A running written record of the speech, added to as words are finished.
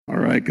All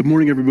right, good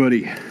morning,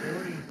 everybody.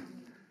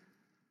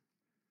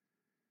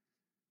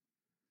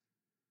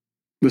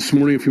 This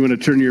morning, if you want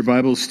to turn your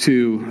Bibles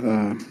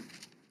to,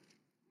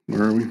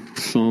 where are we?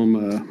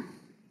 Psalm,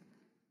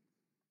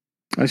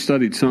 I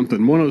studied something,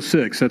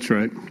 106, that's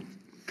right.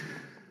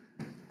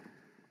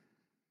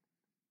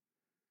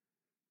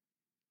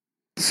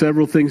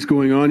 Several things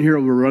going on here.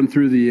 We'll run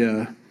through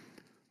the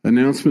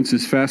announcements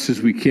as fast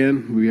as we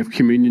can. We have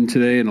communion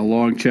today and a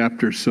long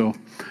chapter, so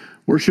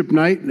worship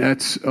night,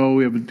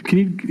 can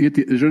you get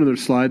is there another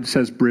slide that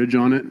says bridge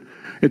on it?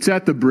 It's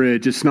at the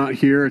bridge. It's not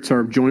here. It's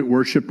our joint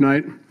worship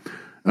night.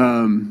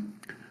 And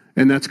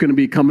that's going to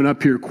be coming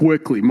up here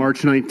quickly,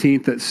 March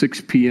 19th at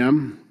 6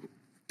 p.m.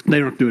 They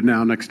don't have to do it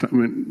now, next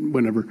time,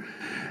 whenever.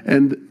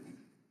 And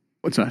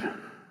what's that?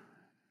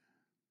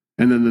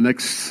 And then the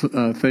next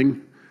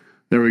thing,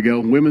 there we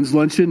go. Women's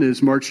luncheon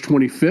is March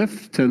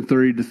 25th,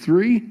 10:30 to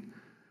 3.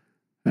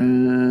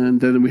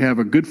 And then we have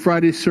a Good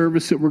Friday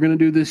service that we're going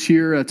to do this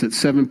year. That's at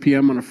 7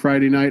 p.m. on a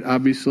Friday night,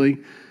 obviously.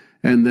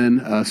 And then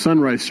a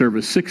sunrise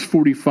service,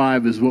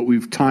 6:45 is what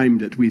we've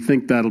timed it. We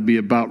think that'll be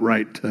about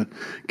right to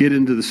get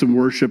into some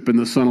worship, and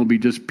the sun will be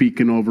just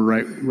peeking over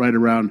right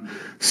around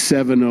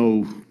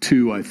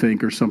 7:02, I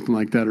think, or something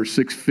like that, or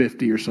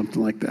 6:50 or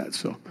something like that.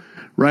 So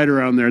right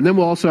around there. And then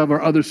we'll also have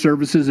our other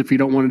services. If you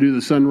don't want to do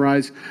the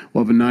sunrise,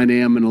 we'll have a 9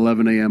 a.m. and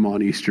 11 a.m.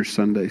 on Easter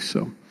Sunday.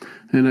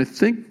 And I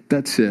think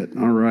that's it.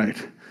 All right.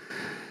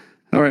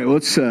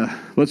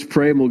 Let's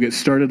pray and we'll get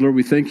started. Lord,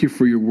 we thank you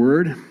for your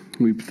word.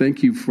 We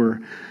thank you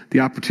for the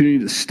opportunity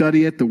to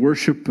study it. The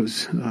worship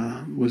was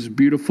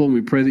beautiful, and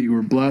we pray that you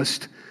were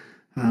blessed.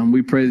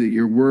 We pray that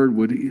your word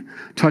would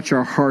touch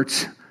our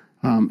hearts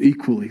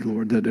equally,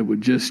 Lord, that it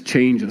would just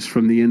change us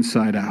from the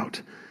inside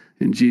out.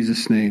 In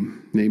Jesus'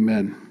 name,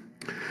 amen.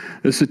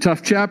 This is a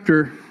tough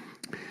chapter.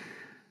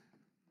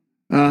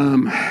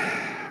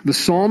 The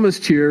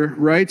psalmist here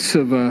writes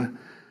of a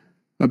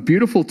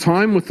beautiful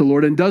time with the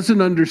Lord and doesn't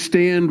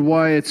understand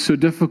why it's so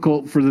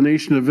difficult for the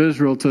nation of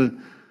Israel to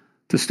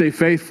stay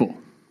faithful.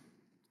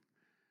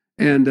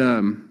 And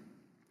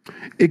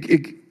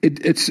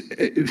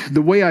it's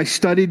the way I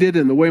studied it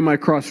and the way my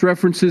cross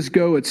references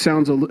go.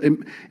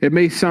 It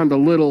may sound a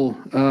little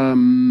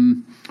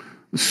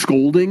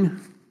scolding.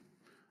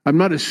 I'm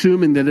not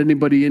assuming that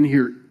anybody in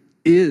here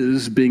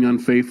is being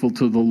unfaithful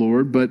to the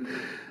Lord, but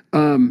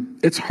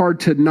it's hard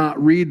to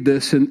not read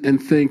this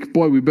and think,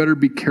 boy, we better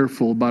be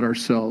careful about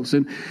ourselves.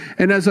 And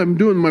as I'm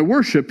doing my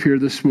worship here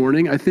this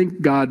morning, I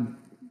think God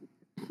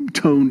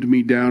toned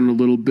me down a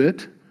little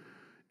bit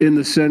in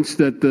the sense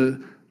that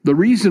the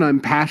reason I'm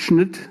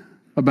passionate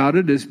about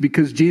it is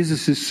because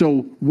Jesus is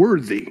so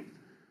worthy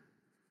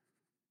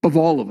of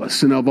all of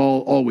us and of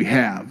all we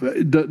have.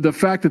 The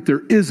fact that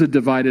there is a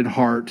divided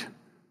heart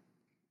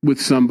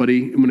with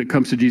somebody when it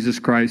comes to Jesus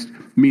Christ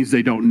means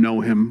they don't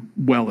know him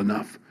well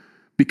enough,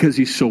 because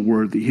he's so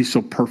worthy, he's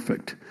so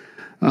perfect.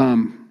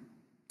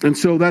 And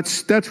so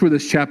that's where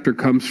this chapter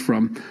comes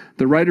from.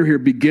 The writer here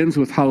begins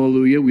with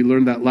hallelujah. We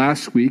learned that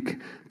last week.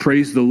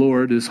 Praise the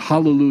Lord is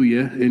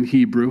hallelujah in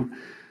Hebrew.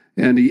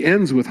 And he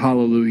ends with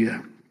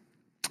hallelujah.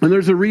 And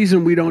there's a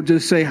reason we don't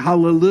just say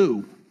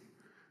hallelujah.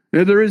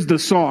 There is the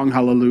song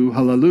hallelujah,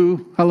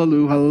 hallelujah,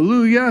 hallelujah,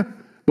 hallelujah.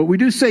 But we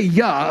do say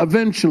Yah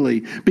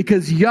eventually,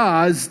 because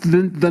Yah is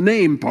the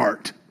name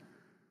part.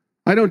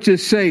 I don't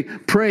just say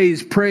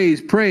praise, praise,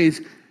 praise.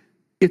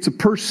 It's a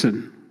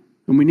person.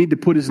 And we need to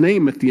put his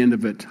name at the end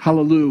of it.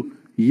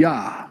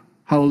 Hallelujah.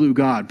 Hallelujah,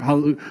 God.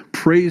 Hallelujah.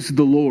 Praise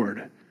the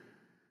Lord.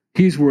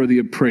 He's worthy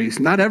of praise.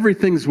 Not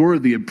everything's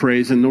worthy of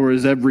praise, and nor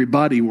is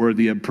everybody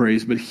worthy of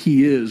praise, but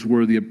he is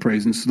worthy of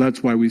praise. And so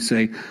that's why we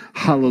say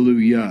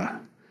hallelujah.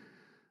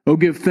 Oh,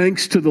 give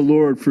thanks to the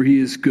Lord, for he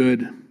is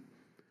good.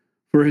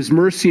 For his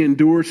mercy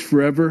endures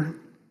forever.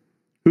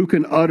 Who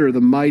can utter the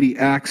mighty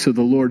acts of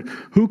the Lord?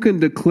 Who can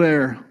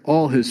declare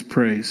all his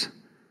praise?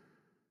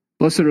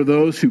 Blessed are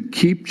those who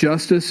keep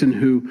justice and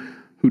who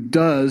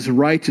does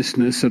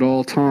righteousness at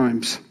all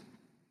times.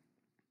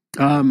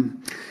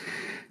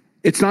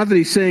 It's not that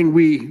he's saying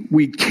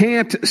we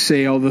can't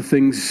say all the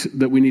things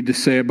that we need to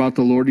say about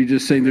the Lord. He's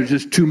just saying there's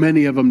just too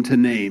many of them to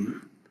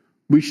name.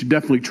 We should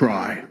definitely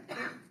try.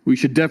 We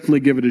should definitely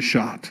give it a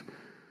shot.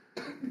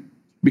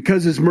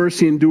 Because his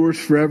mercy endures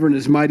forever and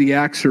his mighty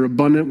acts are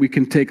abundant, we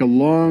can take a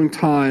long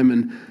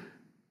time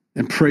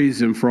and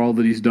praise him for all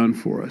that he's done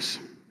for us.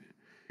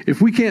 If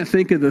we can't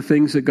think of the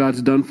things that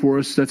God's done for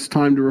us, that's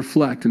time to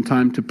reflect and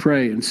time to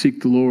pray and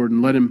seek the Lord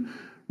and let him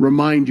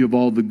remind you of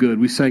all the good.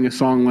 We sang a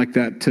song like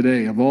that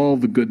today, of all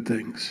the good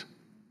things,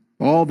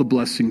 all the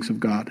blessings of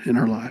God in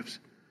our lives.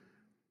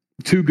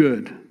 Too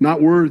good,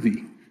 not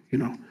worthy,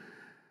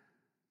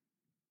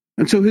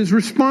 And so his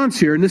response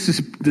here, and this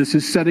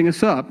is setting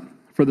us up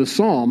for the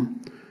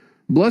psalm,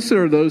 blessed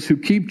are those who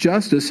keep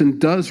justice and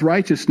does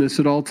righteousness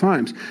at all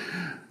times.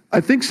 I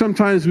think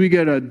sometimes we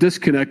get a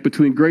disconnect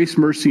between grace,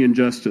 mercy, and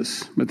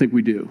justice. I think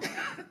we do.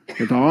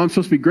 I'm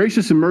supposed to be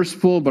gracious and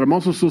merciful, but I'm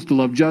also supposed to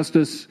love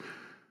justice.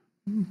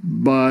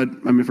 But,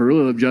 if I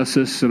really love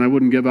justice and I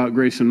wouldn't give out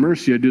grace and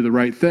mercy, I'd do the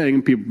right thing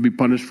and people would be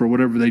punished for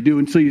whatever they do.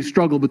 And so you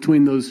struggle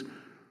between those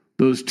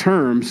those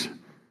terms.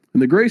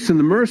 And the grace and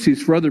the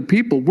mercies for other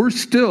people, we're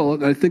still,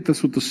 and I think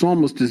that's what the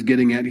psalmist is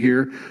getting at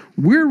here,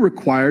 we're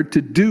required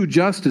to do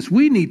justice.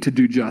 We need to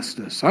do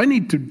justice. I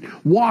need to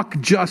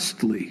walk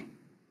justly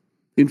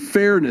in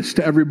fairness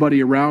to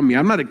everybody around me.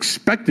 I'm not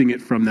expecting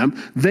it from them.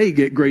 They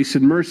get grace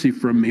and mercy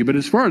from me. But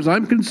as far as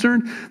I'm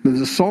concerned, as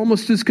the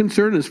psalmist is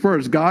concerned, as far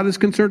as God is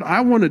concerned,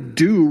 I want to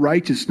do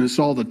righteousness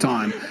all the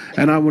time.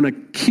 And I want to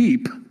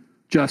keep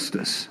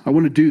justice. I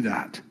want to do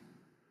that.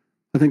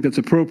 I think that's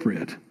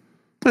appropriate.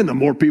 And the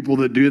more people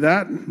that do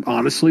that,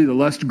 honestly, the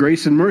less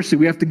grace and mercy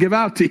we have to give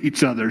out to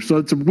each other. So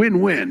it's a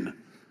win-win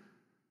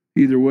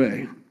either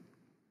way.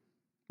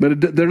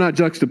 But they're not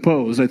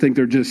juxtaposed. I think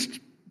they're just,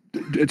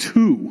 it's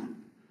who.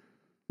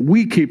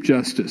 We keep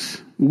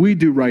justice. We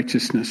do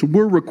righteousness.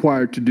 We're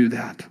required to do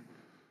that.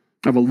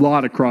 I have a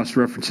lot of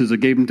cross-references. I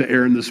gave them to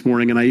Aaron this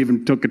morning, and I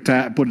even took put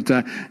a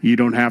tag. You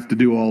don't have to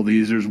do all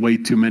these. There's way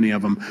too many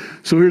of them.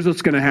 So here's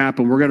what's going to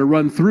happen. We're going to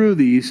run through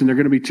these, and they're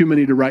going to be too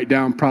many to write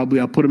down. Probably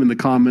I'll put them in the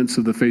comments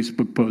of the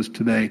Facebook post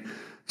today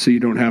so you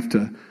don't have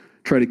to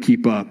try to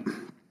keep up.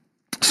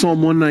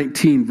 Psalm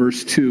 119,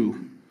 verse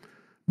 2.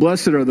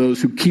 Blessed are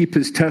those who keep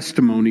his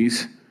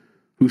testimonies,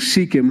 who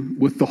seek him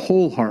with the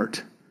whole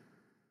heart.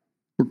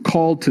 We're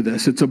called to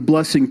this. It's a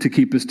blessing to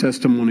keep his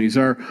testimonies.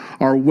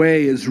 Our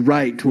way is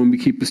right when we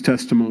keep his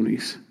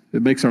testimonies.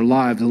 It makes our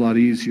lives a lot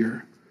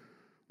easier.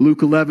 Luke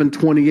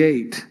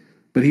 11:28.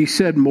 But he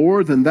said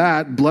more than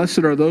that, blessed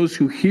are those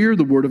who hear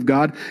the word of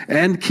God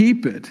and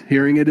keep it.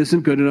 Hearing it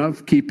isn't good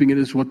enough. Keeping it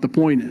is what the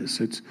point is.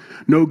 It's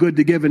no good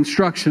to give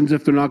instructions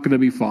if they're not going to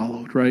be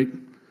followed, right?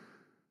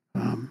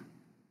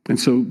 And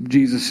so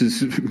Jesus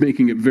is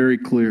making it very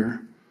clear.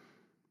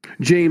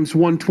 James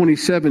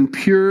 1:27,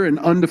 pure and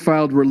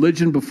undefiled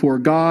religion before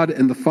God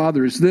and the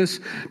Father is this,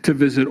 to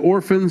visit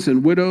orphans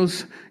and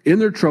widows in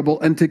their trouble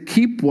and to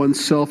keep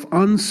oneself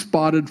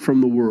unspotted from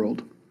the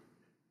world.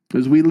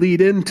 As we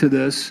lead into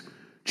this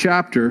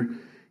chapter,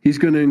 he's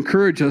going to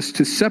encourage us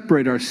to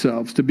separate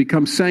ourselves, to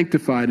become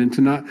sanctified, and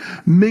to not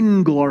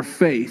mingle our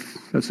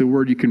faith. That's a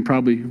word you can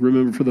probably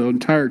remember for the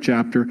entire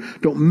chapter.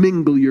 Don't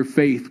mingle your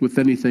faith with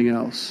anything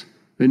else.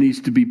 It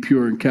needs to be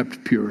pure and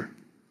kept pure.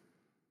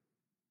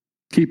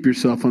 Keep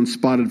yourself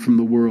unspotted from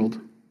the world.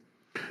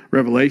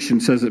 Revelation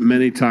says it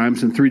many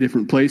times in 3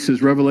 different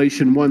places.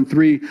 Revelation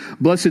 1:3,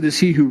 blessed is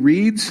he who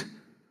reads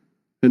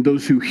and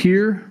those who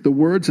hear the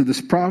words of this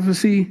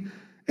prophecy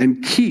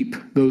and keep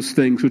those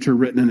things which are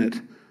written in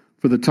it,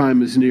 for the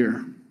time is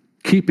near.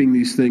 Keeping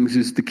these things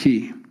is the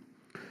key.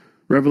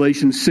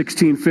 Revelation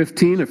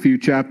 16:15, a few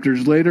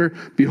chapters later,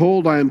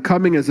 behold, I am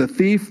coming as a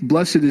thief.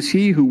 Blessed is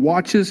he who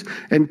watches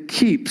and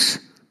keeps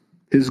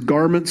his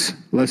garments,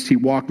 lest he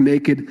walk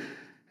naked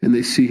and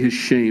they see his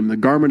shame. The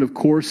garment, of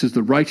course, is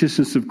the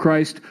righteousness of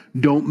Christ.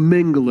 Don't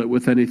mingle it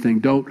with anything.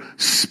 Don't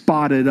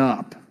spot it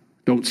up.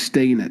 Don't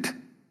stain it.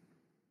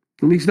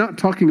 And he's not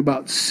talking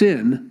about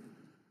sin.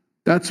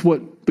 That's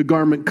what the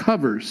garment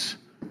covers.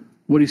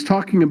 What he's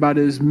talking about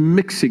is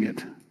mixing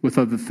it with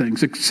other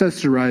things,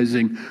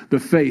 accessorizing the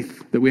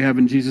faith that we have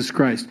in Jesus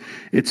Christ.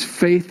 It's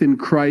faith in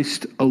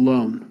Christ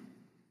alone.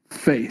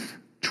 Faith,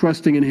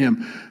 trusting in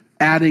him,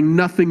 adding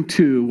nothing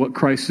to what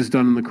Christ has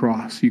done on the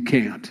cross. You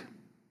can't.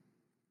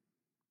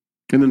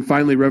 And then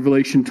finally,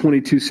 Revelation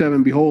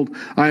 22:7, behold,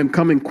 I am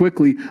coming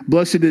quickly.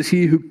 Blessed is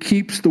he who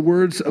keeps the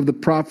words of the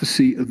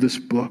prophecy of this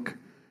book.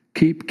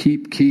 Keep,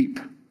 keep, keep.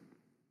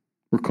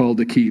 We're called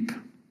to keep.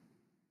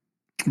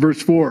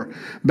 Verse 4,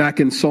 back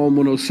in Psalm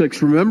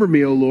 106, remember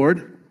me, O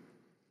Lord,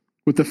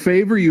 with the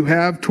favor you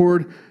have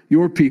toward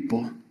your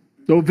people.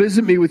 Oh,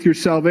 visit me with your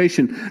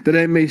salvation, that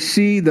I may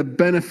see the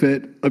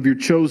benefit of your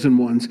chosen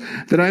ones,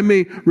 that I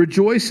may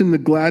rejoice in the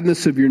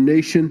gladness of your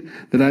nation,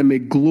 that I may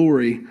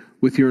glory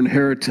with your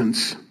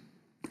inheritance.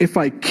 If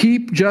I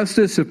keep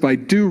justice, if I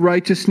do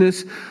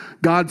righteousness,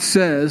 God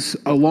says,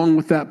 along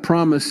with that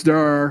promise, there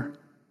are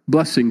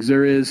blessings.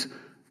 There is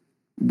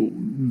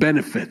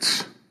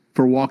benefits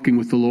for walking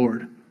with the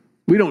Lord.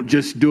 We don't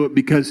just do it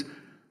because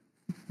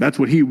that's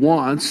what he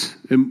wants,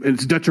 and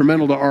it's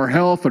detrimental to our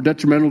health or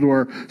detrimental to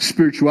our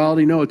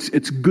spirituality. No,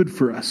 it's good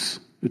for us.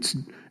 It's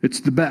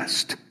the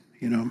best,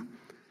 you know.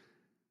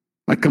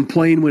 I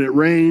complain when it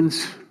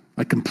rains.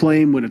 I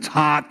complain when it's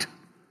hot.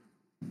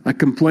 I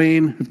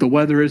complain if the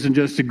weather isn't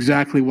just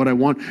exactly what I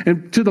want.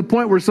 And to the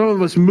point where some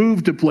of us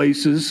move to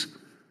places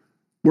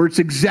where it's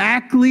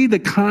exactly the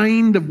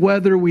kind of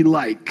weather we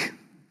like.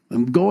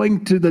 I'm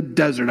going to the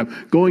desert.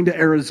 I'm going to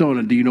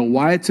Arizona. Do you know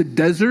why it's a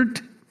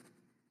desert?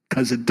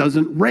 Because it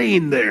doesn't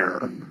rain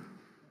there.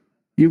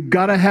 You've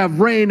got to have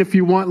rain if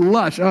you want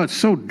lush. Oh, it's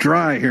so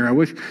dry here. I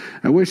wish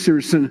there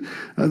was some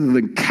other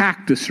than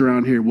cactus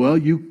around here. Well,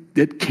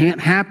 it can't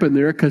happen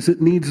there because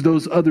it needs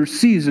those other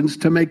seasons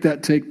to make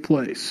that take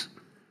place.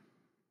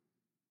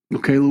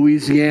 Okay,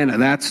 Louisiana,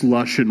 that's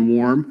lush and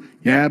warm.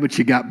 Yeah, but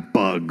you got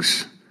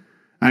bugs.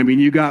 I mean,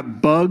 you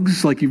got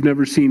bugs like you've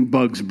never seen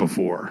bugs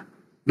before.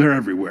 They're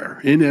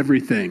everywhere, in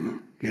everything,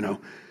 you know.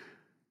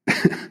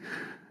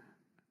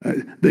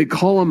 They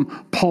call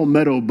them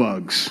palmetto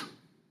bugs.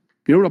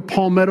 You know what a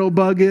palmetto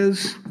bug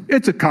is?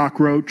 It's a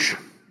cockroach.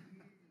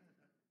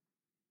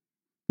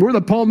 We're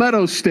the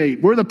Palmetto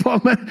State. We're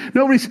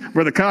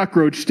the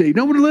cockroach state.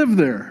 Nobody lived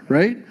there,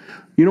 right?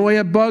 You know why you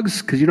have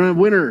bugs? Because you don't have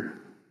winter.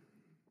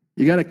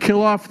 You got to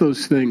kill off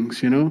those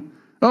things,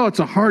 Oh, it's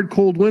a hard,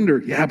 cold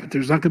winter. Yeah, but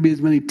there's not going to be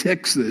as many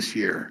ticks this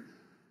year.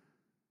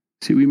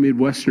 See, we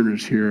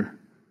Midwesterners here,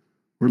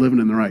 we're living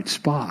in the right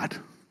spot.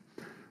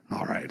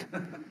 All right.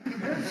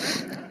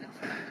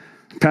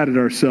 Patted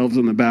ourselves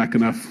on the back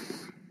enough.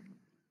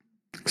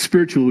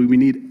 Spiritually, we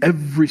need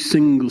every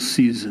single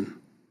season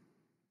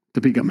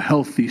to become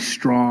healthy,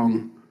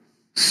 strong,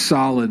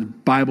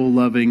 solid,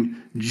 Bible-loving,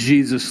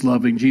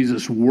 Jesus-loving,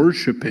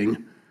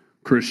 Jesus-worshiping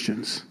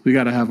Christians. We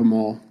got to have them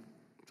all.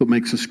 That's what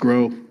makes us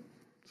grow.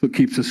 That's what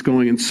keeps us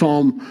going. In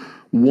Psalm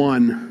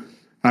 1,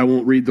 I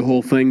won't read the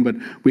whole thing, but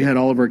we had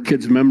all of our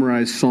kids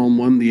memorize Psalm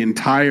 1, the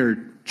entire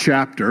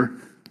chapter.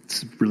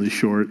 It's really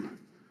short.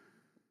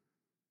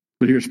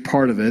 But here's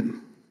part of it.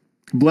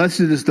 Blessed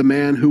is the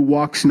man who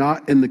walks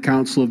not in the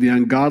counsel of the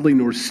ungodly,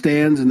 nor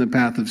stands in the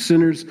path of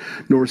sinners,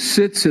 nor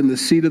sits in the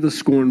seat of the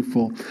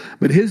scornful.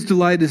 But his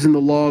delight is in the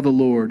law of the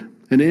Lord,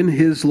 and in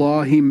his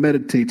law he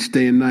meditates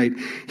day and night.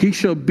 He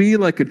shall be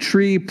like a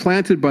tree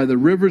planted by the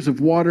rivers of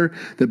water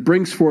that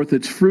brings forth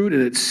its fruit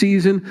in its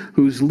season,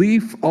 whose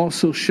leaf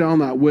also shall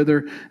not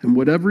wither, and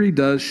whatever he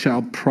does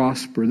shall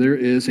prosper. There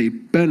is a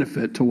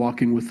benefit to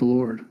walking with the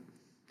Lord.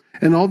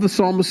 And all the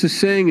psalmist is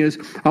saying is,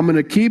 I'm going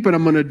to keep and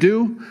I'm going to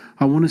do.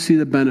 I want to see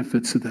the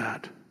benefits of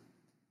that.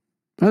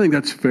 I think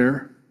that's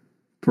fair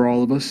for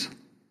all of us.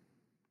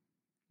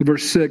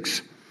 Verse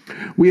 6,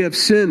 we have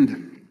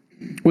sinned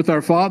with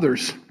our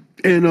fathers.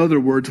 In other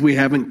words, we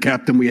haven't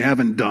kept and we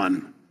haven't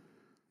done.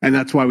 And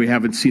that's why we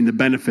haven't seen the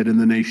benefit in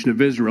the nation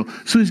of Israel.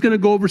 So he's going to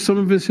go over some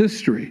of his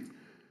history.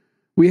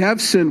 We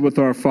have sinned with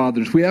our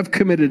fathers. We have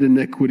committed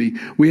iniquity.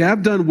 We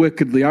have done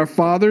wickedly. Our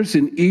fathers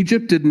in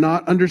Egypt did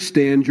not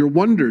understand your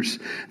wonders.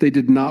 They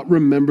did not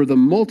remember the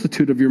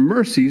multitude of your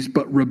mercies,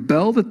 but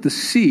rebelled at the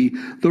sea,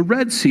 the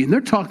Red Sea. And they're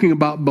talking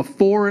about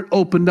before it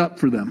opened up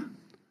for them.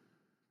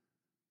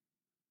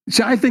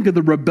 See, I think of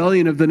the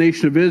rebellion of the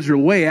nation of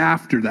Israel way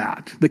after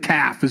that. The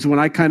calf is when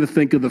I kind of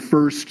think of the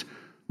first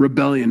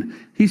rebellion.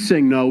 He's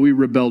saying, no, we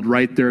rebelled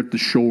right there at the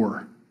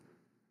shore.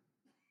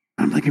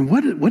 I'm thinking,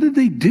 what did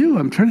they do?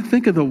 I'm trying to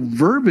think of the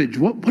verbiage.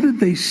 What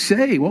did they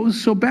say? What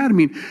was so bad? I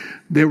mean,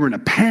 they were in a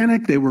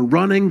panic. They were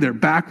running. Their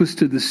back was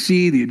to the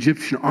sea. The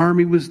Egyptian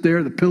army was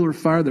there. The pillar of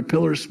fire, the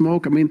pillar of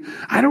smoke. I mean,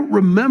 I don't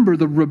remember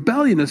the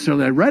rebellion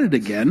necessarily. I read it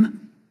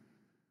again.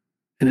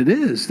 And it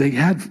is. They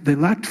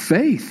lacked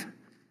faith.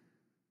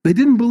 They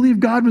didn't believe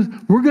God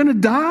we're going to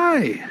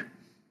die.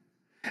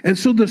 And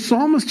so the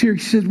psalmist here, he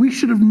says, we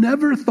should have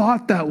never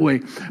thought that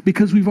way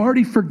because we've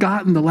already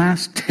forgotten the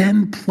last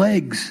 10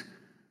 plagues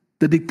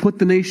that they put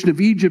the nation of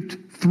Egypt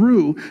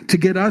through to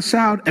get us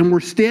out. And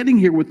we're standing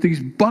here with these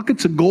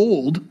buckets of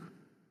gold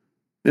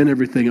and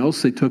everything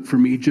else they took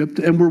from Egypt.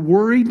 And we're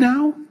worried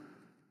now?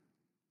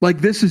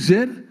 Like this is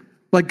it?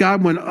 Like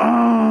God went,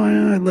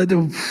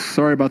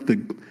 sorry about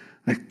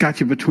I got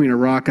you between a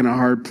rock and a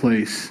hard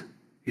place,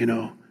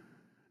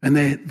 And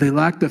they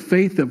lacked the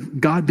faith of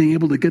God being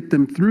able to get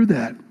them through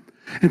that.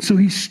 And so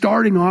he's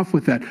starting off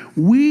with that.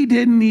 We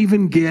didn't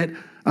even get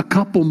a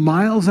couple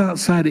miles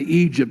outside of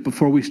Egypt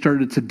before we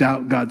started to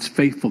doubt God's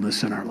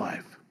faithfulness in our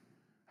life.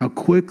 How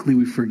quickly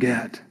we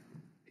forget,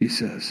 he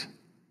says.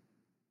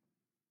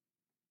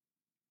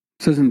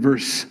 It says in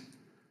verse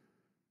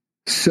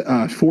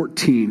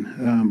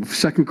 14,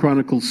 2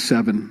 Chronicles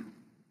 7,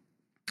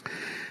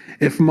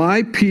 if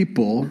my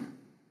people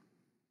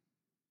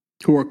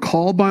who are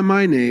called by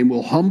my name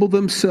will humble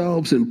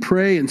themselves and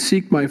pray and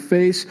seek my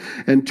face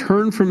and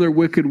turn from their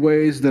wicked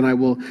ways, then I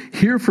will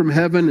hear from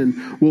heaven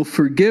and will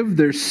forgive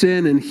their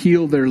sin and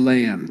heal their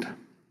land.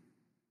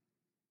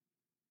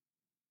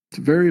 It's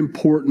a very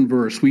important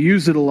verse. We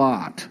use it a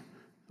lot.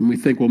 And we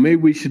think, well, maybe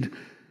we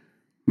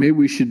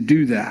should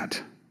do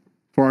that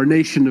for our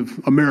nation of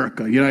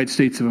America, United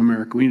States of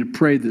America. We need to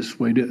pray this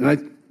way.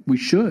 We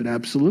should,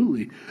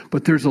 absolutely.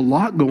 But there's a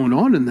lot going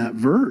on in that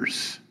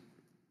verse.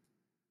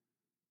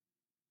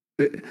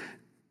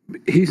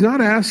 He's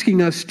not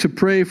asking us to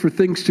pray for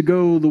things to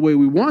go the way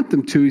we want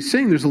them to. He's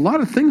saying there's a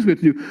lot of things we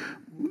have to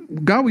do.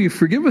 God, will you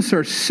forgive us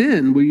our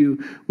sin? Will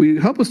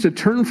you help us to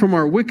turn from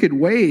our wicked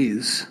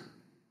ways?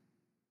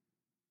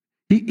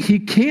 He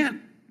can't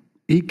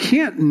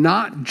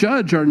not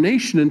judge our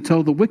nation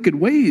until the wicked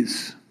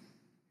ways,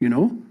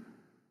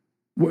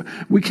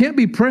 We can't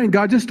be praying,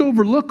 God, just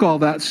overlook all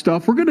that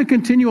stuff. We're going to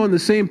continue on the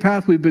same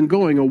path we've been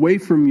going, away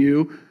from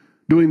you,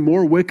 doing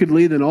more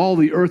wickedly than all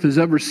the earth has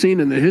ever seen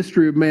in the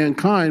history of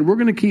mankind. We're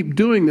going to keep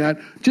doing that.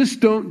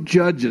 Just don't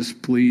judge us,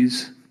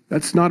 please.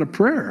 That's not a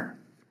prayer.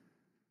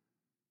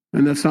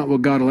 And that's not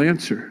what God will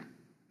answer.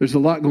 There's a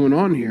lot going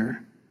on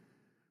here.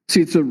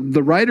 See,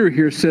 the writer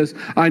here says,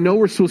 I know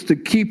we're supposed to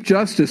keep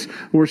justice.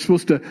 We're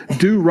supposed to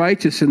do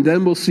righteous, and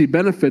then we'll see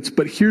benefits.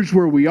 But here's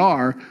where we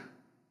are.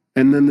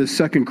 And then the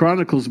 2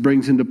 Chronicles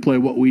brings into play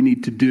what we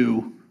need to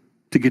do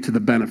to get to the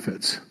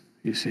benefits,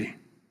 you see.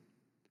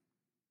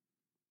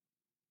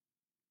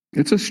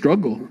 It's a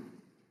struggle.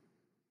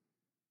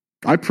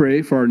 I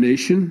pray for our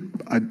nation.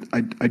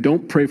 I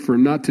don't pray for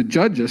him not to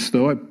judge us,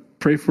 though. I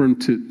pray for him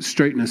to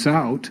straighten us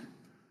out.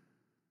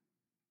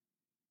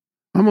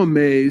 I'm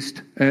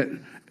amazed at,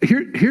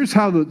 here's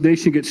how the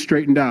nation gets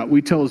straightened out.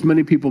 We tell as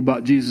many people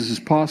about Jesus as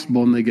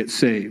possible and they get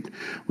saved.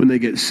 When they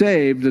get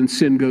saved, then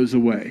sin goes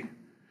away.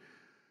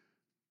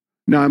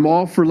 Now, I'm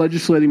all for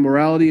legislating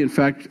morality. In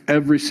fact,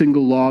 every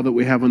single law that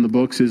we have on the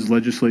books is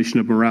legislation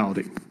of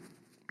morality.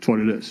 That's what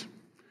it is.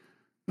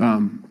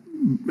 And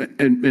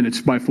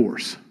it's by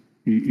force.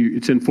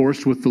 It's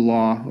enforced with the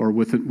law or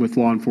with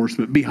law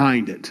enforcement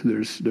behind it.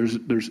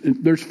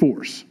 There's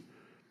force.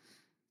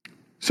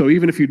 So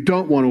even if you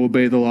don't want to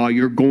obey the law,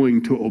 you're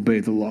going to obey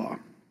the law.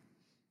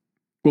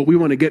 Well, we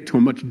want to get to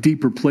a much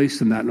deeper place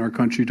than that in our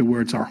country, to where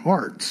it's our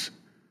hearts.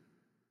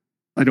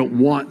 I don't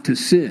want to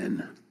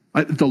sin.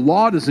 The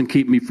law doesn't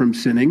keep me from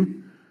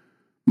sinning.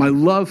 My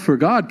love for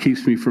God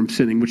keeps me from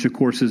sinning, which of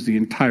course is the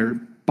entire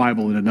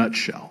Bible in a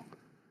nutshell.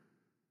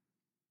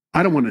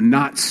 I don't want to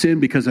not sin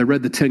because I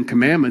read the 10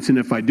 Commandments, and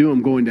if I do,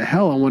 I'm going to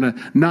hell. I want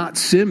to not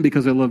sin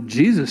because I love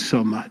Jesus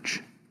so much.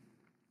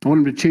 I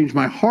want him to change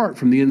my heart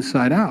from the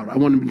inside out. I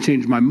want him to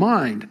change my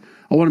mind.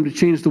 I want him to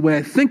change the way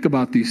I think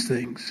about these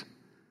things.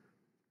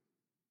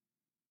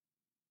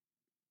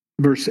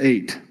 Verse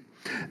 8,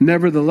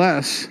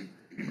 nevertheless,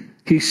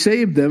 he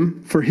saved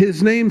them for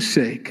his name's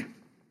sake.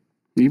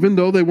 Even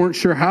though they weren't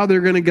sure how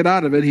they're going to get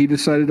out of it, he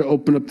decided to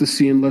open up the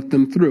sea and let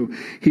them through.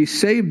 He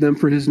saved them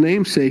for his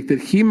name's sake,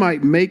 that he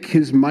might make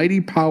his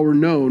mighty power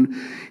known.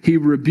 He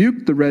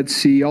rebuked the Red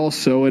Sea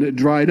also, and it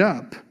dried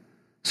up.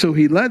 So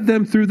he led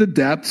them through the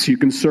depths. You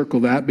can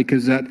circle that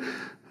because that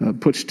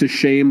puts to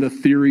shame the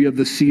theory of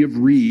the Sea of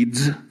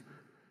Reeds.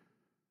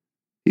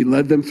 He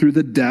led them through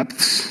the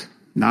depths,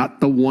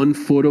 not the 1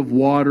 foot of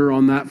water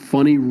on that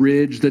funny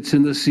ridge that's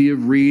in the Sea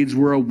of Reeds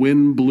where a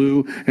wind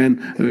blew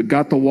and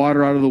got the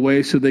water out of the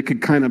way so they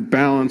could kind of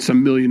balance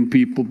 1 million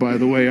people, by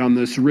the way, on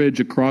this ridge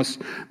across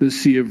the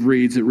Sea of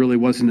Reeds. It really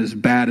wasn't as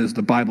bad as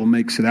the Bible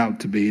makes it out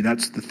to be.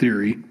 That's the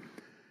theory.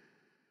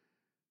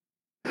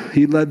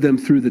 He led them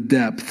through the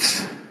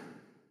depths,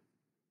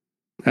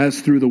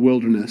 as through the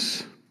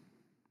wilderness.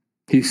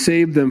 He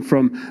saved them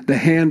from the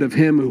hand of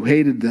him who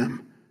hated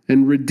them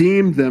and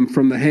redeemed them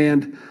from the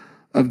hand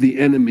of the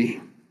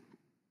enemy.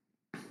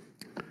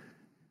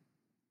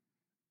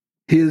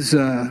 His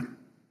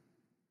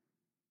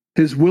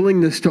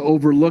willingness to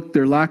overlook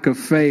their lack of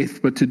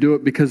faith, but to do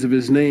it because of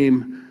his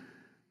name,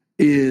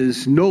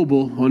 is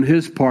noble on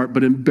his part,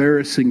 but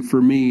embarrassing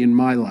for me in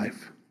my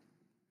life.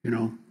 You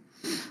know,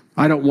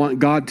 I don't want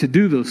God to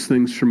do those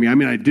things for me. I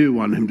mean, I do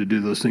want him to do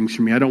those things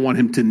for me. I don't want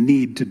him to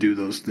need to do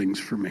those things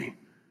for me.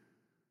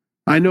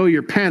 I know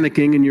you're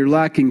panicking and you're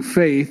lacking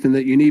faith and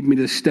that you need me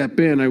to step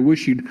in. I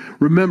wish you'd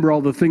remember all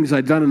the things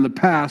I've done in the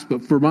past,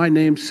 but for my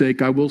name's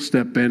sake, I will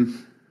step in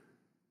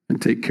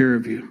and take care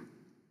of you.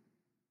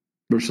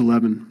 Verse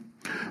 11,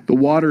 the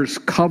waters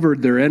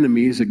covered their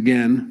enemies,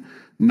 again,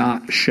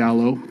 not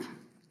shallow.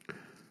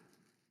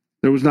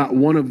 There was not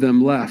one of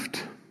them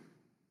left.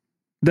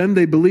 Then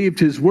they believed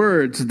his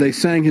words. They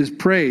sang his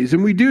praise.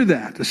 And we do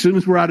that as soon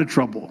as we're out of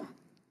trouble.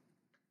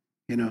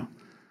 You know.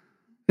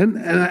 And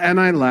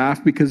I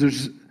laugh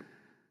because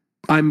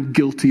I'm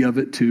guilty of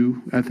it too.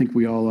 I think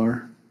we all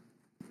are.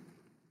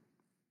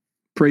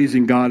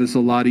 Praising God is a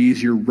lot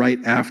easier right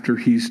after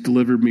he's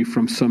delivered me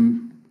from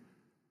some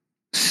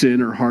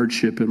sin or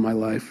hardship in my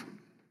life.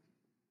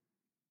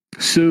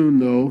 Soon,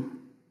 though,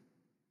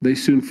 they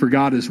soon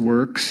forgot his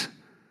works.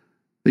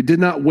 They did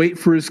not wait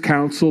for his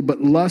counsel, but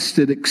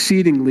lusted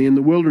exceedingly in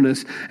the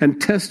wilderness and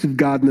tested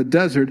God in the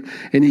desert.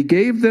 And he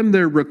gave them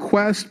their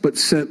request, but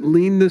sent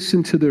leanness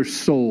into their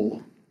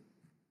soul.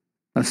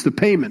 That's the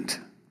payment.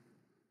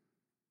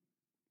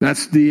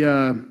 That's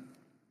the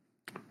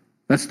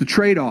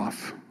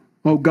trade-off.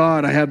 Oh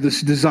God, I have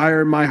this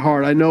desire in my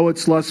heart. I know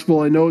it's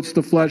lustful. I know it's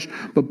the flesh,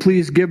 but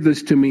please give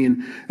this to me.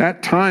 And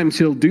at times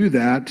he'll do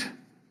that,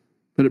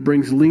 but it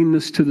brings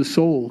leanness to the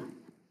soul,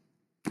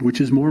 which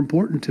is more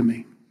important to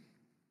me.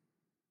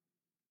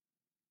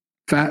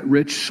 Fat,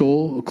 rich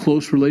soul, a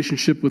close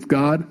relationship with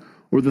God,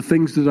 or the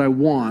things that I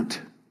want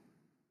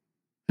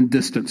and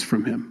distance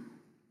from him.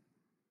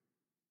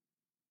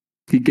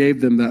 He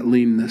gave them that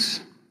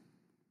leanness.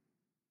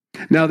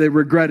 Now they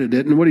regretted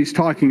it, and what he's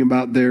talking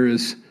about there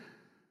is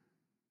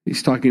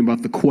he's talking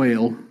about the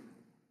quail.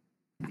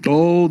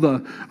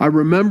 Oh, I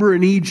remember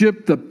in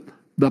Egypt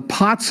the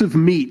pots of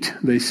meat,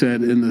 they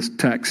said in this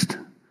text.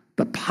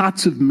 The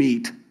pots of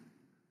meat.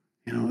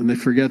 You know, and they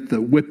forget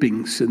the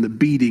whippings and the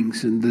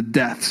beatings and the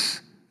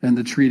deaths and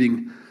the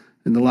treating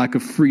and the lack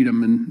of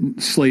freedom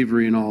and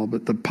slavery and all.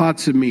 But the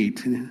pots of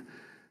meat.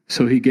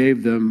 So he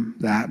gave them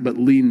that, but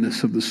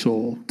leanness of the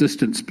soul,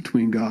 distance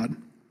between God.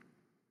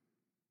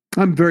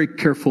 I'm very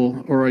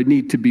careful, or I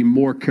need to be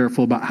more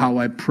careful about how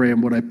I pray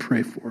and what I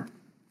pray for.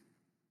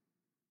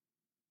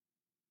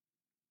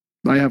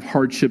 I have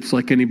hardships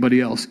like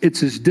anybody else.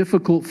 It's as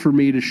difficult for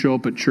me to show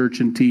up at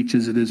church and teach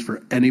as it is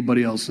for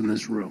anybody else in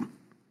this room.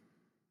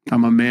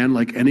 I'm a man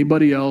like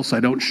anybody else. I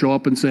don't show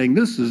up and saying,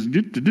 this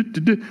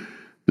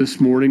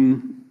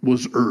morning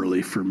was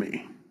early for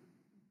me.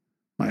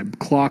 My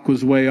clock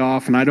was way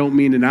off, and I don't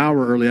mean an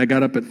hour early. I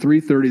got up at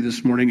 3:30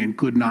 this morning and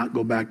could not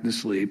go back to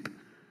sleep.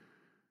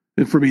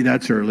 And for me,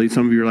 that's early.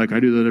 Some of you are like, I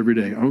do that every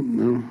day. Oh,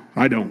 no,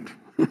 I don't.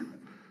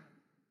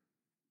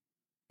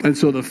 And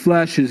so the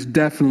flesh is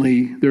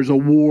definitely, there's a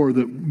war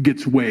that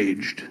gets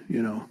waged,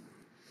 you know.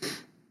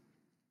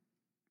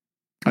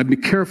 I'd be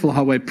careful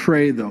how I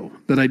pray, though,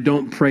 that I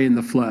don't pray in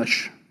the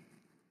flesh.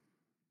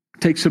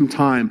 Take some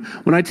time.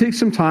 When I take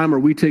some time, or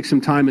we take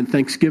some time in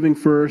Thanksgiving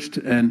first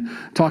and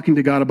talking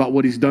to God about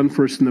what he's done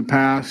for us in the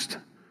past,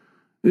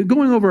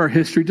 going over our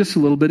history just a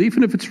little bit,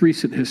 even if it's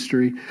recent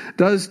history,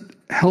 does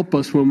help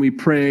us when we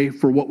pray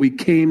for what we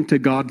came to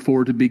God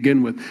for to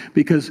begin with,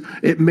 because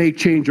it may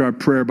change our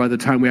prayer by the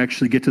time we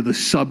actually get to the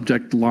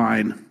subject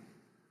line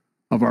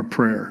of our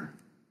prayer.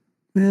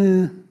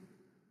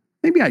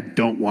 Maybe I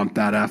don't want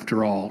that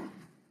after all.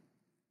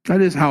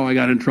 That is how I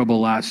got in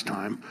trouble last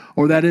time,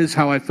 or that is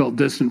how I felt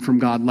distant from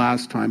God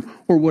last time,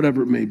 or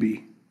whatever it may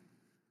be.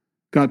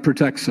 God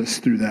protects us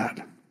through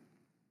that.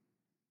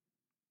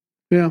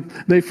 Yeah,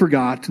 they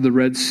forgot the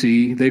Red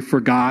Sea. They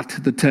forgot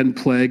the 10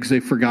 plagues.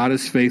 They forgot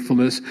his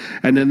faithfulness.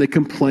 And then they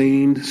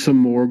complained some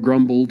more,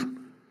 grumbled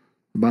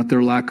about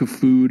their lack of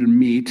food and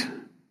meat.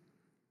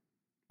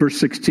 Verse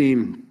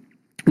 16,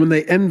 when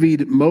they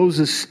envied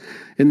Moses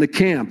in the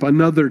camp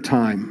another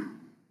time,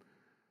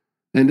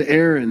 and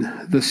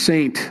Aaron, the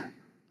saint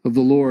of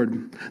the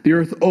Lord, the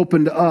earth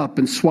opened up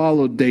and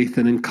swallowed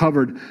Dathan and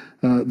covered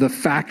the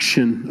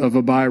faction of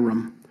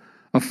Abiram.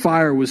 A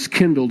fire was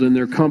kindled in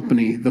their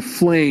company. The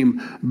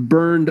flame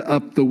burned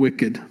up the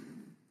wicked.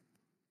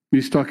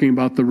 He's talking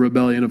about the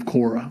rebellion of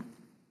Korah.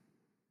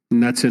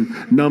 And that's in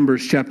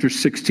Numbers chapter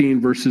 16,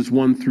 verses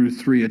 1 through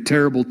 3. A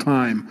terrible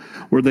time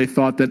where they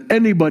thought that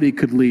anybody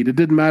could lead. It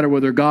didn't matter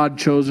whether God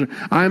chose or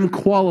I'm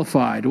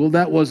qualified. Well,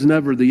 that was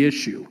never the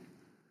issue.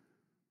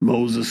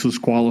 Moses was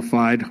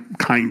qualified,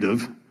 kind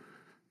of.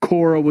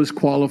 Korah was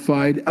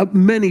qualified.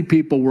 Many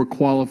people were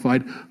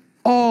qualified.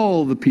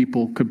 All the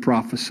people could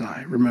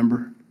prophesy,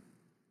 remember?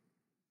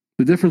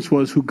 The difference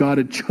was who God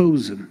had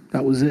chosen.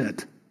 That was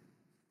it.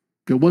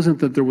 It wasn't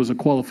that there was a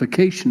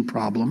qualification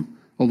problem,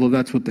 although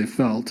that's what they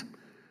felt.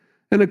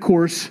 And of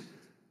course,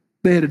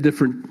 they had a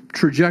different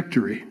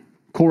trajectory.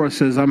 Korah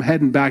says, I'm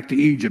heading back to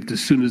Egypt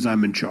as soon as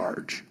I'm in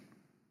charge.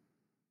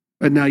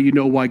 And now you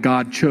know why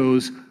God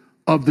chose,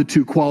 of the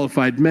two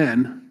qualified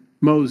men,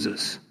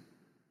 Moses.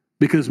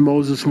 Because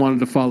Moses wanted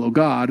to follow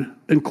God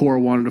and Korah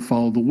wanted to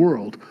follow the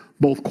world.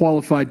 Both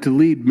qualified to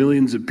lead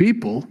millions of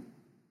people,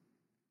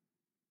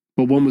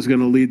 but one was going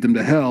to lead them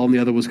to hell and the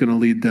other was going to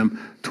lead them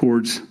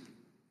towards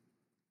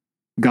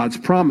God's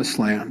promised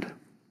land.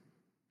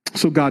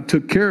 So God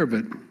took care of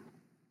it.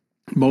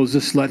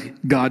 Moses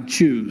let God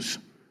choose.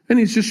 And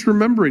he's just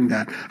remembering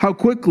that. How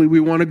quickly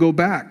we want to go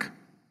back.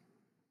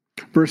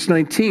 Verse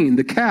 19,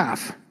 the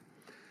calf.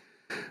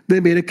 They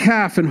made a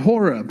calf in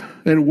Horeb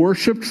and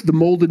worshipped the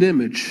molded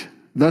image.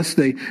 Thus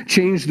they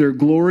changed their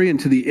glory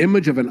into the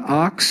image of an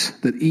ox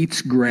that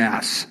eats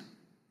grass.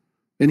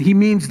 And he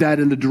means that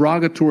in the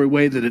derogatory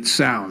way that it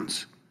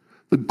sounds.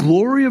 The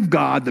glory of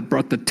God that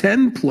brought the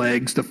 10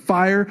 plagues, the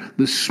fire,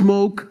 the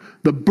smoke,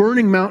 the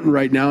burning mountain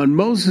right now, and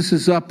Moses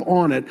is up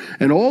on it,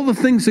 and all the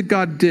things that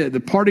God did,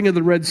 the parting of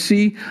the Red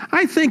Sea,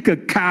 I think a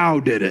cow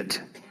did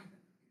it.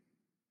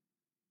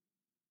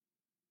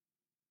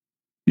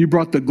 You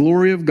brought the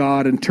glory of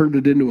God and turned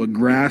it into a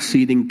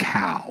grass-eating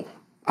cow.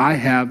 I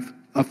have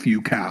a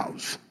few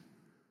cows.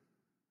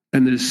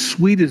 And as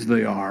sweet as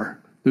they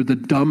are, they're the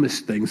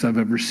dumbest things I've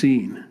ever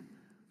seen.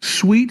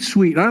 Sweet,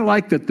 sweet. And I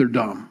like that they're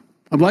dumb.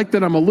 I like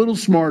that I'm a little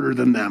smarter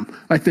than them.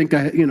 I think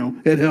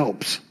it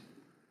helps.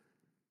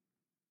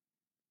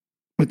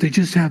 But they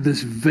just have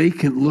this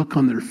vacant look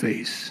on their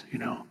face,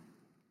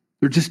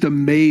 They're just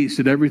amazed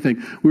at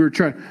everything. We were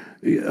trying,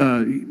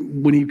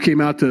 when you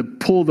came out to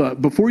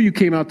before you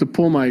came out to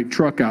pull my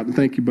truck out, and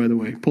thank you, by the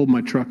way, pulled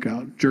my truck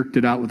out, jerked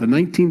it out with a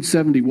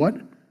 1970 what?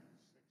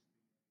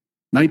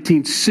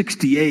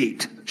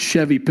 1968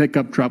 Chevy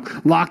pickup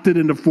truck, locked it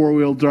into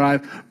four-wheel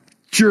drive,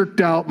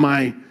 jerked out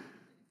my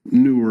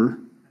newer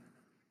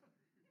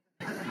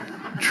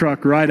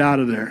truck right out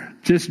of there.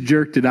 Just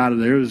jerked it out of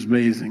there. It was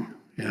amazing,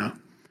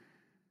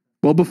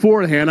 Well,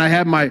 beforehand, I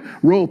had my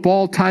rope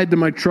all tied to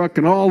my truck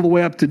and all the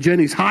way up to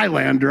Jenny's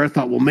Highlander. I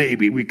thought, well,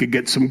 maybe we could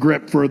get some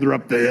grip further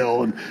up the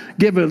hill and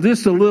give it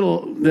just a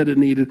little that it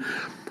needed.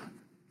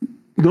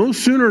 No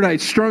sooner had I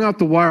strung out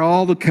the wire,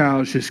 all the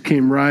cows just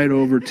came right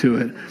over to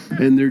it.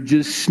 And they're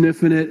just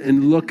sniffing it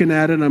and looking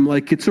at it. And I'm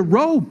like, it's a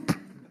rope.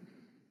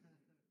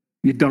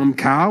 You dumb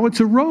cow,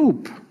 it's a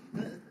rope.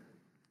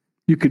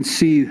 You can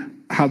see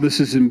how this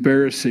is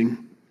embarrassing.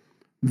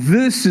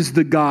 This is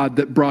the God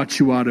that brought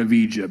you out of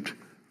Egypt.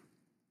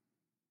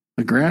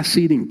 A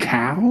grass-eating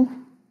cow?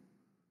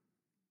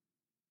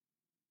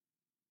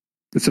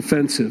 It's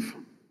offensive.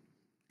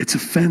 It's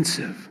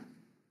offensive.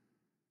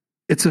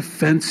 It's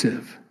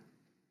offensive.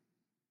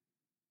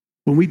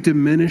 When we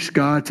diminish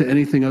God to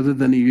anything other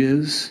than he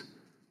is,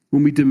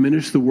 when we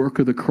diminish the work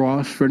of the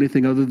cross for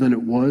anything other than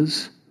it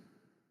was,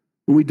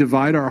 when we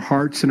divide our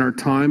hearts and our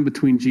time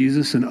between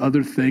Jesus and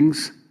other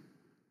things,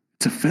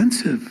 it's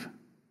offensive.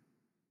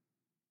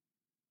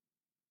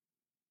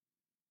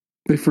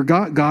 They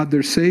forgot God,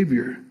 their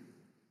Savior,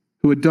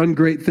 who had done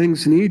great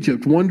things in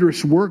Egypt,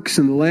 wondrous works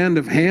in the land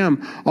of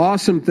Ham,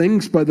 awesome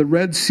things by the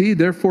Red Sea.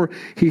 Therefore,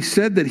 he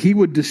said that he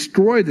would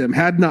destroy them.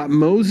 Had not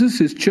Moses,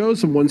 his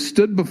chosen one,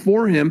 stood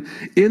before him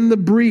in the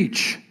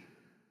breach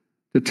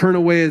to turn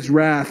away his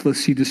wrath,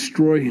 lest he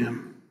destroy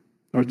him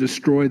or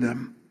destroy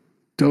them.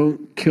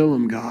 Don't kill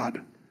him,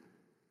 God.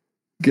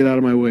 Get out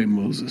of my way,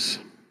 Moses.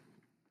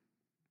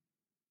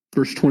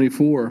 Verse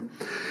 24.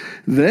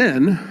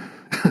 Then,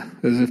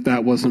 as if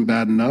that wasn't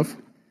bad enough,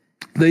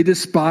 they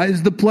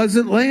despised the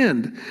pleasant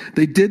land.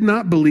 They did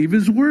not believe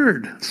his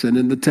word. Sent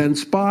in the 10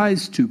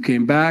 spies. 2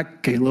 came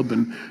back, Caleb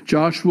and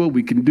Joshua.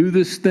 We can do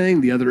this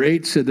thing. The other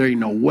 8 said, there ain't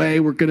no way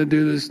we're going to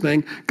do this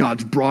thing.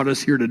 God's brought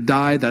us here to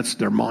die. That's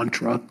their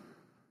mantra.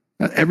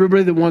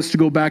 Everybody that wants to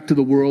go back to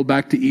the world,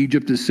 back to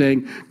Egypt, is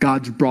saying,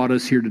 God's brought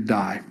us here to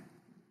die.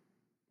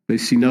 They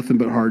see nothing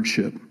but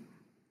hardship.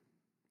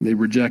 They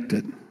reject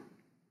it.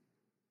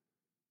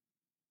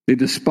 They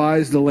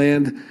despised the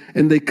land,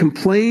 and they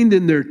complained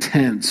in their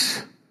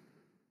tents.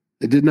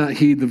 They did not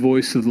heed the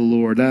voice of the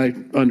Lord. I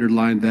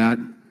underlined that.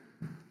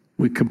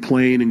 We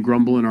complain and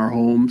grumble in our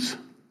homes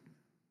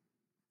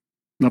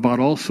about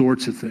all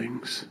sorts of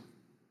things.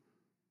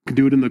 We can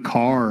do it in the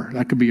car.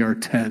 That could be our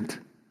tent.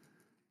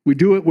 We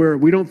do it where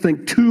we don't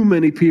think too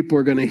many people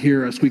are going to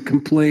hear us. We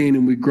complain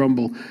and we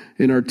grumble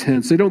in our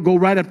tents. They don't go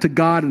right up to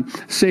God and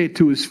say it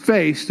to his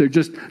face. They're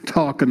just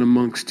talking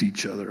amongst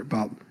each other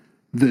about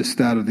this,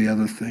 that, or the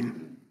other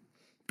thing.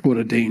 What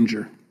a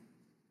danger.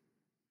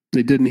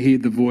 They didn't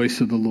heed the voice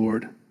of the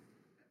Lord.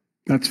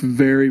 That's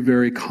very,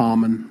 very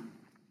common.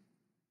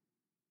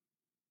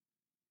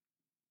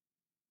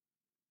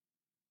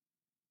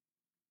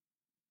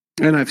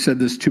 And I've said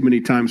this too many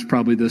times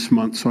probably this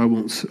month, so I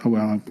won't,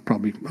 I'm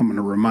going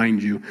to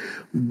remind you.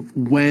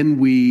 When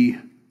we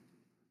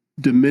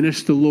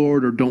diminish the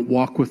Lord or don't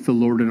walk with the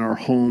Lord in our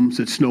homes,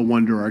 it's no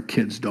wonder our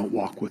kids don't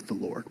walk with the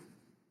Lord.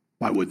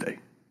 Why would they?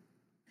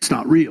 It's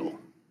not real.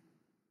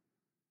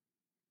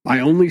 I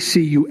only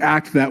see you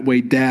act that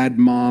way, dad,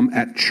 mom,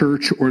 at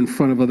church or in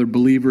front of other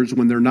believers.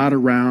 When they're not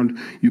around,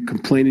 you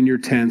complain in your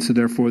tent, so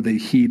therefore they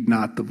heed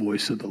not the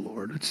voice of the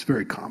Lord. It's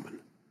very common.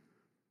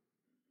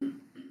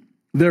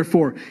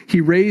 Therefore, he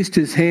raised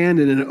his hand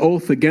in an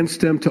oath against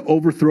them to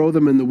overthrow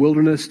them in the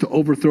wilderness, to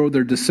overthrow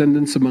their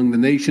descendants among the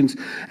nations,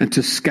 and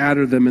to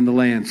scatter them in the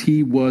lands.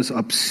 He was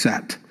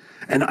upset.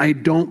 And I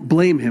don't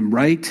blame him,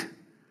 right?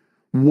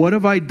 What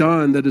have I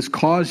done that has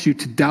caused you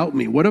to doubt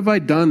me? What have I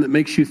done that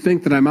makes you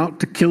think that I'm out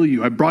to kill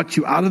you? I brought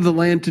you out of the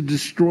land to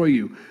destroy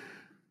you.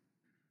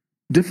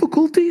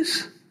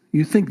 Difficulties?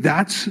 You think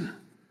that's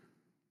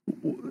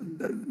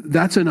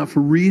enough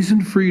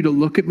reason for you to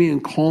look at me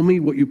and call me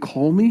what you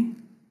call me?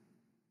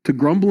 To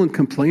grumble and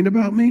complain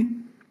about me?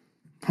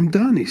 I'm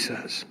done, he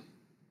says.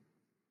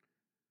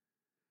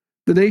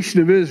 The nation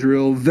of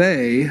Israel,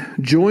 they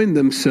joined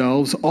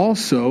themselves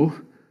also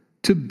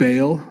to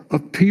Baal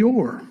of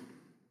Peor.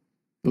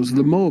 Those are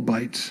the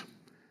Moabites.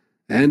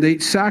 And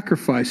ate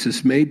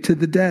sacrifices made to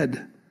the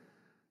dead.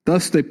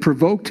 Thus they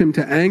provoked him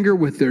to anger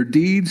with their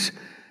deeds,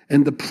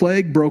 and the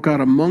plague broke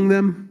out among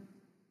them.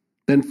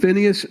 Then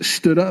Phinehas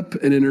stood up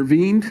and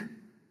intervened,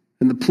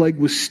 and the plague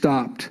was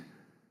stopped.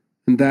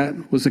 And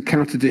that was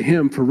accounted to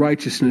him for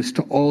righteousness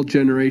to all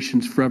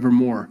generations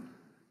forevermore.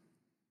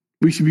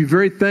 We should be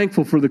very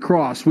thankful for the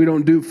cross. We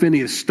don't do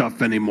Phinehas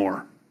stuff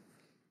anymore.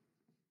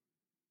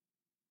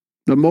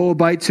 The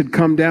Moabites had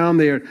come down.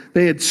 They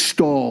had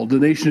stalled. The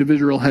nation of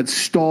Israel had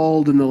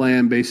stalled in the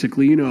land,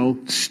 basically,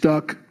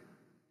 stuck.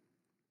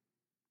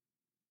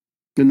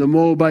 And the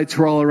Moabites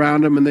were all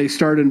around them, and they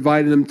started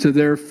inviting them to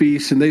their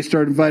feasts, and they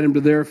started inviting them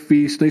to their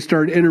feasts. They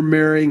started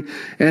intermarrying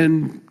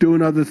and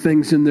doing other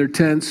things in their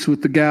tents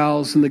with the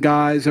gals and the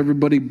guys,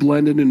 everybody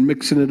blending and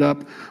mixing it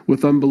up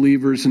with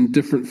unbelievers and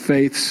different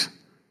faiths.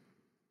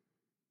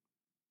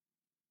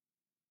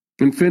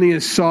 And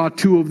Phinehas saw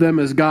 2 of them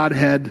as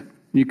Godhead.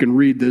 You can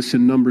read this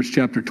in Numbers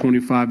chapter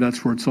 25.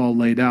 That's where it's all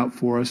laid out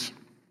for us.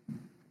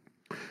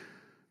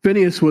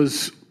 Phinehas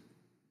was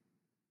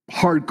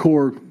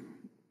hardcore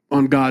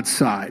on God's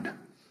side,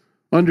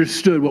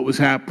 understood what was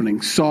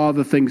happening, saw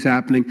the things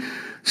happening,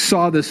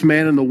 saw this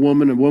man and the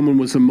woman. A woman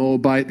was a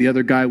Moabite, the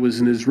other guy was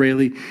an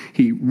Israeli.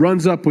 He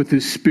runs up with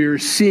his spear,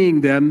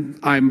 seeing them.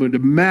 I would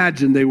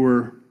imagine they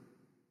were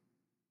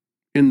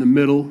in the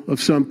middle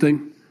of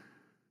something,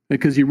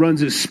 because he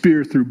runs his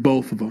spear through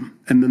both of them,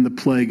 and then the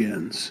plague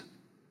ends.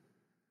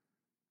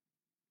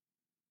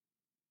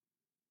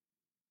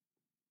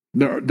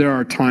 There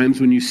are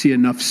times when you see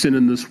enough sin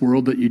in this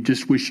world that you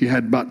just wish you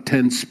had about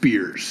 10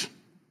 spears,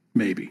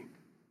 maybe.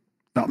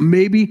 Now,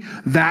 maybe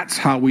that's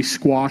how we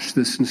squash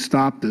this and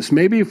stop this.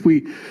 Maybe if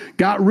we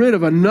got rid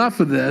of enough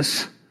of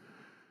this,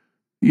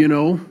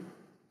 but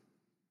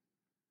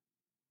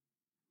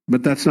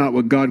that's not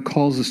what God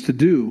calls us to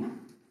do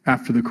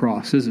after the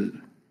cross, is it?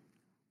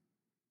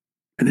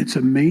 And it's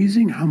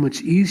amazing how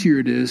much easier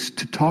it is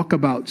to talk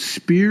about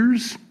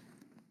spears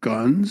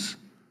guns,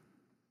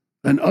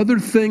 and other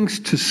things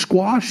to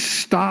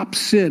stop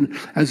sin,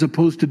 as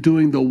opposed to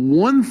doing the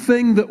one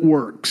thing that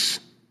works,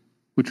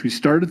 which we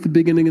started at the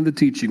beginning of the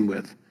teaching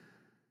with,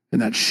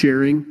 and that's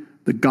sharing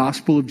the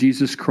gospel of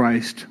Jesus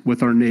Christ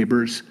with our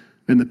neighbors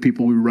and the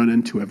people we run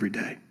into every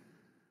day.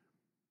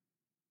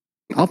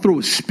 I'll throw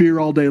a spear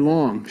all day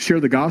long. Share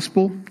the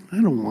gospel? I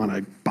don't want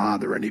to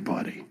bother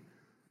anybody,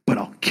 but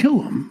I'll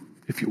kill them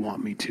if you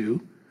want me to.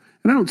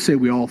 And I don't say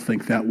we all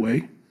think that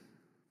way.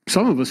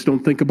 Some of us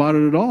don't think about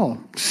it at all.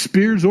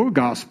 Spears or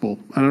gospel.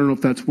 I don't know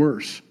if that's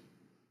worse.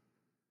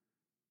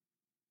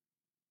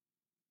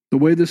 The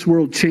way this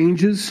world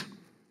changes,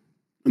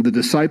 and the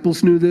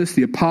disciples knew this,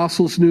 the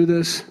apostles knew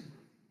this,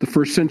 the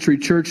first century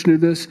church knew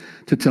this,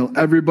 to tell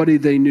everybody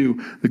they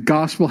knew. The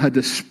gospel had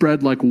to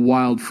spread like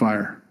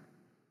wildfire.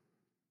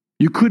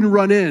 You couldn't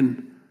run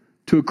in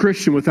to a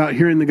Christian without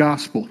hearing the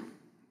gospel.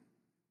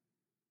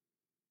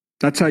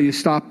 That's how you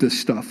stop this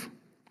stuff.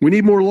 We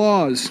need more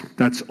laws.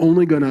 That's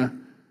only going to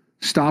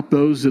stop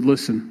those that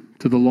listen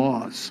to the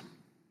laws.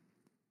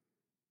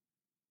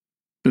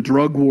 The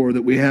drug war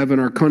that we have in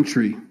our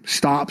country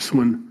stops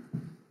when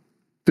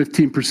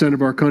 15%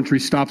 of our country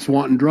stops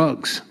wanting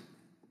drugs.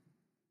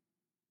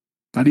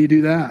 How do you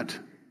do that?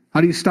 How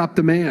do you stop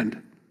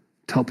demand?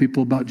 Tell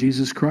people about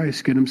Jesus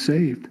Christ, get them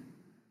saved.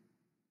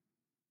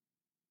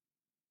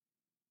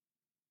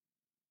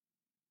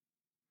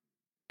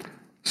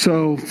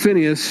 So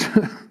Phineas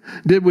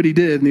did what he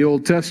did in the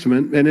Old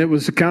Testament, and it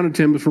was accounted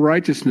to him for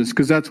righteousness,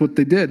 because that's what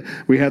they did.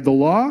 We had the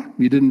law.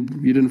 You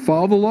didn't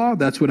follow the law.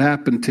 That's what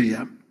happened to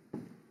you.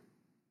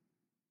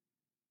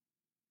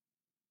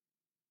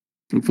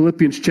 In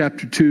Philippians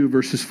chapter 2,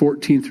 verses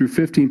 14 through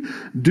 15,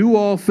 do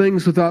all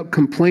things without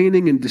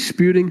complaining and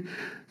disputing,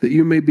 that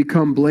you may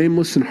become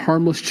blameless and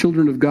harmless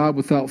children of God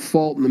without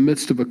fault in the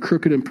midst of a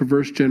crooked and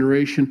perverse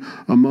generation,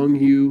 among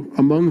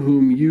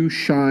whom you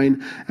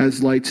shine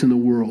as lights in the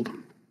world.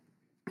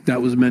 That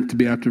was meant to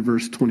be after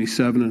verse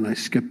 27, and I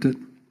skipped it.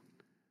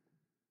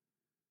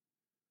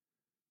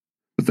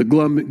 But the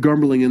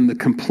grumbling and the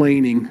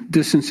complaining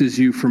distances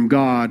you from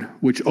God,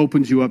 which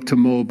opens you up to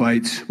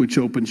Moabites, which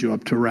opens you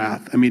up to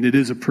wrath. I mean, it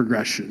is a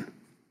progression.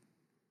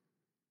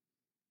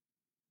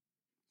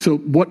 So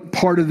what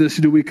part of this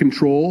do we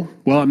control?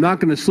 Well, I'm not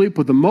going to sleep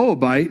with a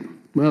Moabite.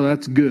 Well,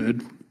 that's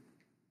good.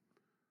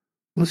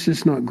 Let's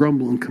just not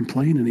grumble and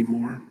complain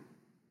anymore.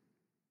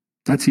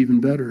 That's even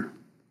better.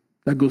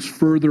 That goes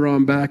further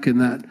on back in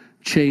that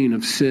chain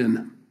of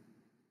sin.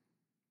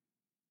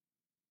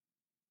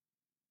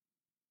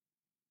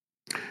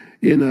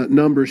 In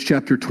Numbers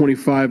chapter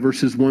 25,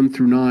 verses 1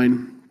 through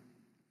 9,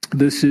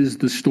 this is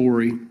the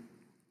story.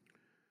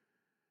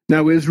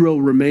 Now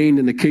Israel remained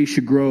in Acacia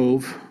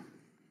Grove.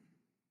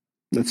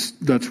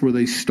 That's where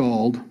they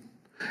stalled.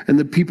 And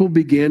the people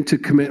began to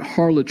commit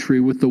harlotry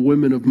with the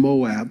women of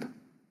Moab.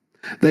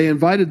 They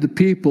invited the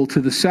people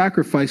to the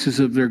sacrifices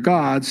of their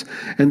gods,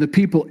 and the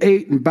people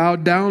ate and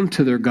bowed down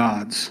to their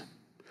gods.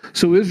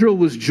 So Israel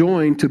was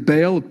joined to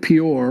Baal of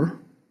Peor,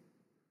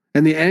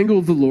 and the anger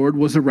of the Lord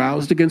was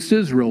aroused against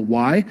Israel.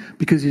 Why?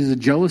 Because he's a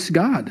jealous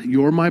God.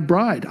 You're my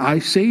bride. I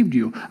saved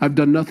you. I've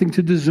done nothing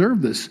to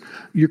deserve this.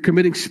 You're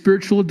committing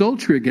spiritual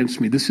adultery against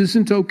me. This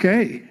isn't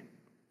okay.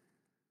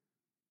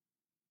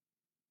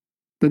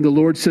 Then the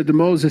Lord said to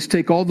Moses,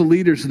 take all the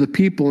leaders of the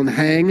people and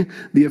hang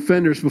the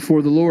offenders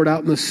before the Lord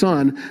out in the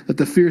sun, that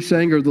the fierce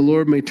anger of the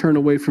Lord may turn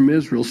away from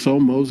Israel. So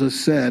Moses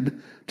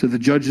said to the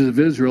judges of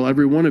Israel,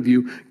 every one of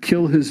you,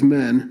 kill his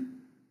men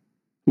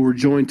who were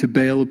joined to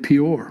Baal of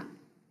Peor.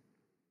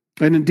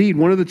 And indeed,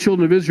 one of the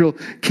children of Israel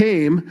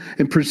came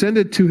and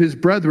presented to his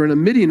brethren a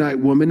Midianite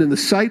woman in the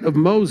sight of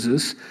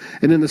Moses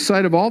and in the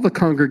sight of all the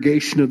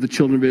congregation of the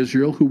children of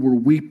Israel, who were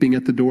weeping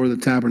at the door of the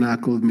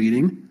tabernacle of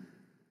meeting.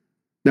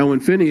 Now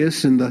when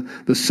Phinehas and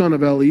the son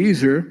of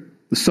Eleazar,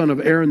 the son of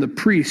Aaron the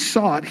priest,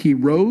 saw it, he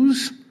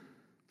rose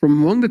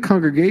from among the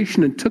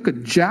congregation and took a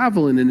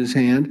javelin in his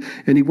hand,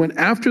 and he went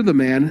after the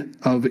man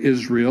of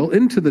Israel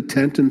into the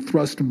tent and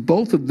thrust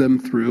both of them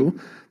through,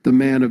 the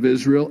man of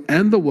Israel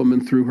and the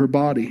woman through her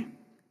body.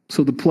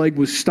 So the plague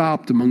was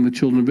stopped among the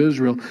children of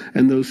Israel,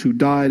 and those who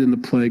died in the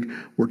plague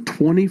were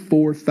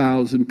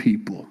 24,000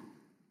 people.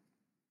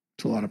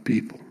 It's a lot of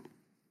people.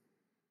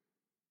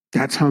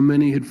 That's how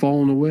many had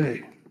fallen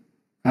away.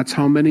 That's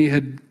how many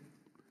had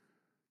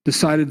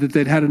decided that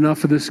they'd had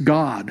enough of this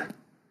God.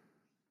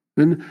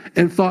 And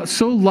thought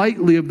so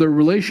lightly of their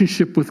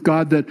relationship with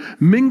God that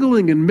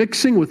mingling and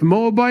mixing with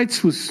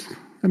Moabites was,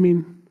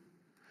 and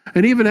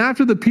even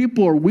after the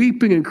people are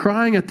weeping and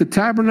crying at the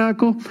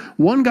tabernacle,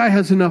 one guy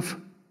has enough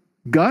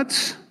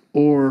guts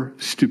or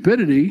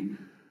stupidity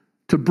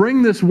to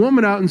bring this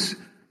woman out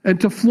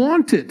and to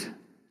flaunt it.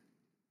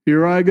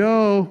 Here I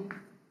go.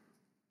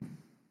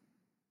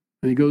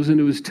 And he goes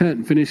into his tent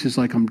and finishes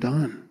like, I'm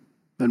done,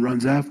 and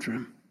runs after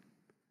him.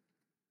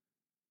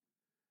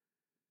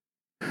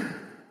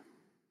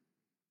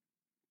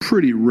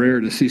 Pretty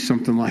rare to see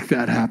something like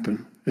that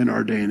happen in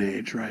our day and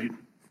age, right?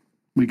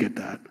 We get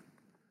that.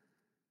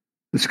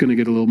 It's going to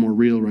get a little more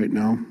real right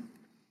now.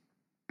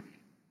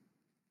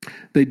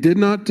 They did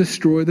not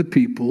destroy the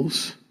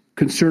peoples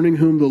concerning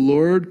whom the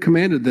Lord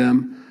commanded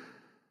them,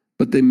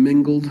 but they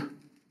mingled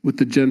with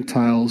the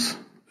Gentiles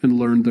and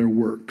learned their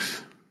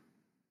works.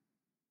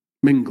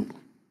 Mingle.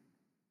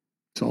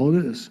 That's all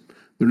it is.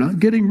 They're not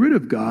getting rid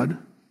of God.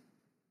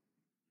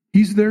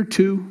 He's there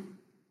too.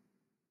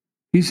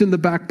 He's in the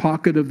back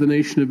pocket of the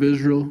nation of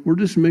Israel. We're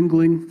just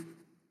mingling,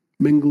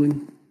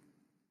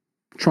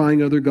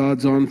 trying other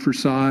gods on for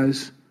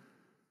size,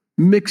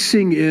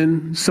 mixing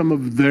in some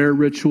of their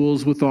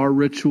rituals with our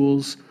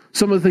rituals,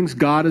 some of the things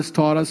God has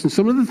taught us, and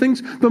some of the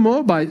things the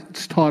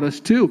Moabites taught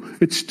us too.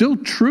 It's still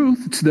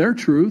truth. It's their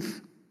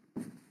truth.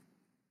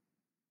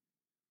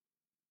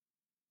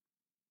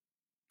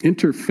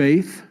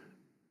 Interfaith,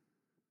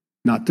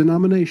 not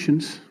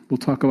denominations. We'll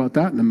talk about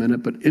that in a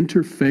minute, but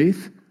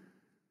interfaith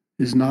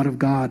is not of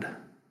God.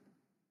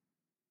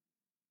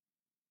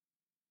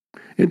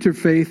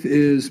 Interfaith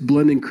is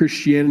blending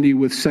Christianity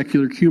with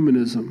secular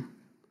humanism,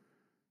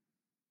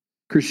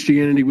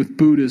 Christianity with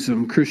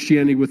Buddhism,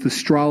 Christianity with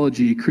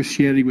astrology,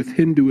 Christianity with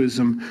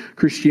Hinduism,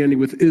 Christianity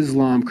with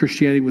Islam,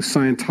 Christianity with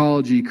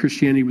Scientology,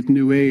 Christianity with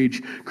New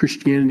Age,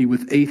 Christianity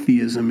with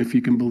atheism, if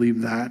you can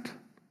believe that.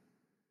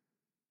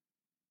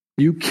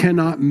 You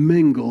cannot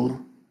mingle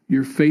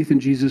your faith in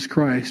Jesus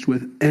Christ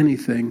with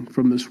anything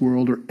from this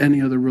world or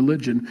any other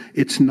religion.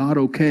 It's not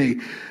okay.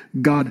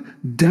 God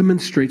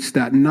demonstrates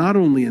that not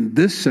only in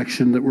this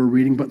section that we're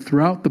reading, but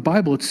throughout the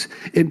Bible. It's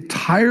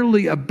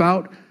entirely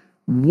about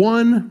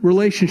one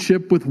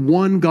relationship with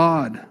one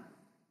God.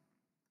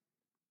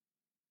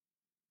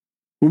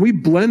 When we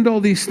blend all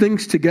these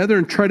things together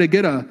and try to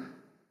get a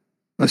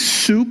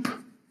soup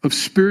of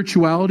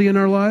spirituality in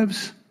our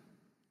lives,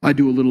 I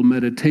do a little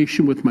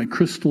meditation with my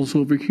crystals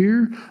over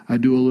here. I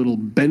do a little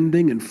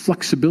bending and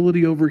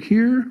flexibility over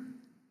here.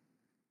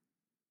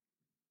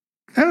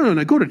 I don't know, and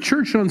I go to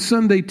church on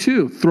Sunday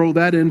too. Throw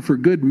that in for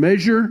good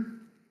measure.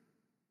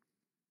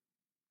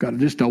 Got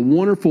just a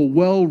wonderful,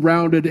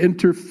 well-rounded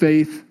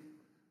interfaith.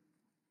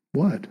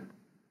 What?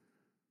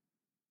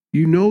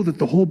 You know that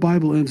the whole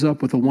Bible ends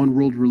up with a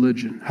one-world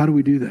religion. How do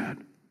we do that?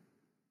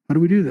 How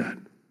do we do that?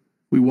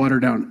 We water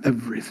down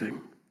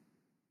everything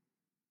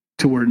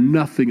to where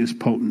nothing is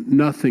potent,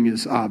 nothing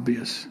is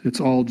obvious. It's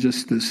all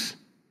just this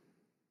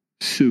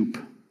soup.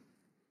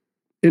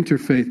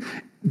 Interfaith.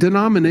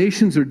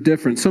 Denominations are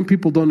different. Some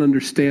people don't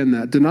understand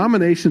that.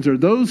 Denominations are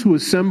those who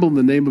assemble in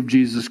the name of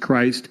Jesus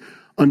Christ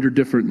under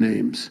different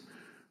names.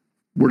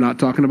 We're not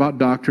talking about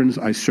doctrines.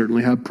 I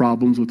certainly have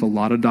problems with a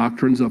lot of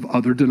doctrines of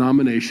other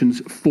denominations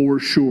for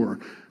sure.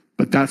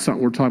 But that's not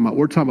what we're talking about.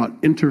 We're talking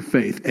about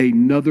interfaith,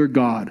 another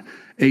God,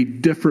 a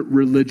different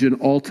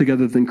religion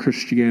altogether than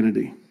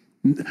Christianity.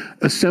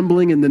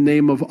 Assembling in the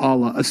name of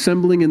Allah,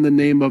 assembling in the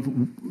name of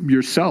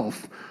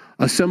yourself,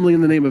 assembling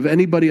in the name of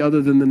anybody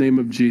other than the name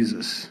of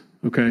Jesus.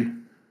 Okay?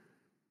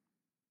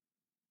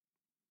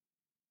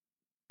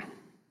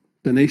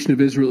 The nation of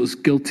Israel is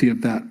guilty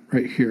of that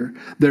right here.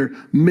 They're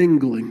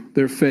mingling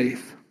their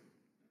faith.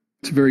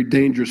 It's a very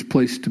dangerous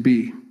place to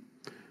be.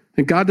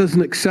 And God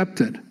doesn't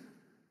accept it.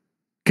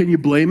 Can you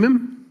blame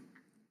him?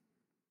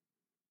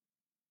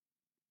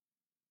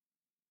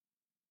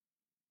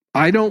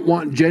 I don't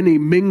want Jenny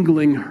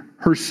mingling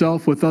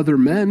herself with other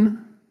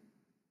men.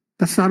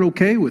 That's not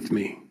okay with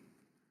me.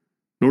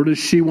 Nor does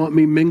she want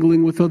me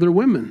mingling with other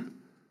women.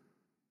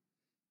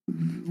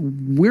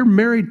 We're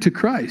married to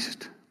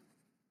Christ.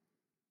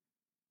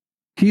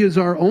 He is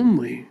our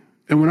only.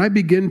 And when I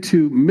begin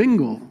to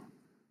mingle,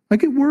 I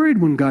get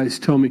worried when guys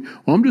tell me,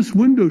 well, I'm just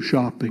window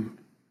shopping.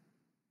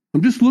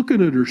 I'm just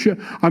looking at her.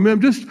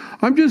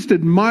 I'm just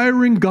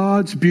admiring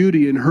God's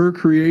beauty in her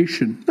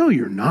creation. No,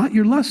 you're not.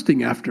 You're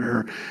lusting after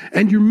her.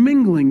 And you're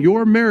mingling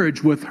your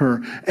marriage with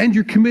her. And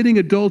you're committing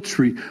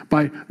adultery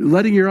by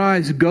letting your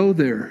eyes go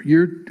there.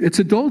 It's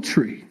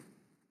adultery.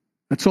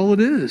 That's all it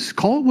is.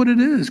 Call it what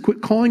it is.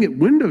 Quit calling it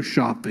window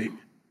shopping.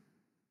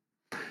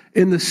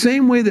 In the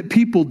same way that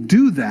people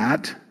do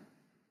that,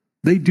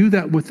 they do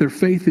that with their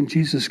faith in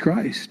Jesus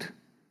Christ.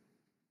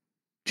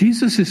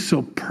 Jesus is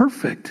so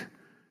perfect.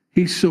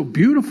 He's so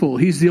beautiful.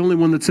 He's the only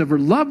one that's ever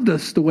loved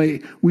us the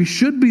way we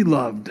should be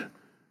loved.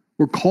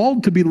 We're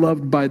called to be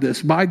loved by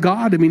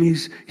God. I mean,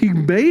 He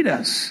made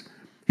us.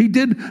 He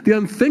did the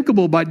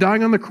unthinkable by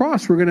dying on the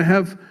cross. We're going to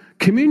have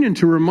communion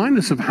to remind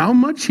us of how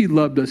much He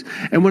loved us.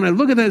 And when I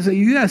look at that, I say,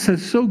 yes,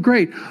 that's so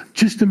great.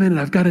 Just a minute,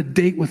 I've got a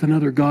date with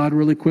another God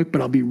really quick, but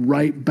I'll be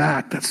right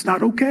back. That's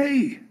not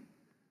okay.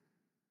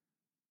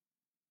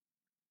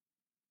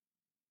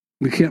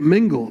 We can't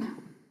mingle.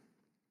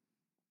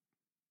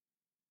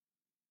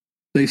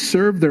 They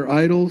served their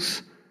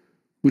idols,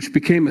 which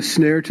became a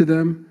snare to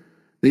them.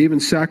 They even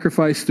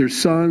sacrificed their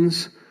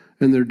sons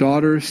and their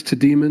daughters to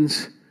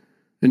demons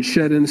and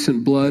shed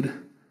innocent blood,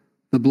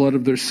 the blood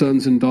of their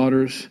sons and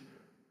daughters,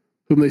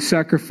 whom they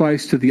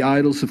sacrificed to the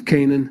idols of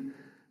Canaan,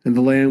 and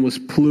the land was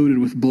polluted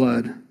with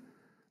blood.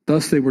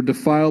 Thus they were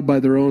defiled by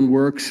their own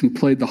works and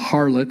played the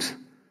harlot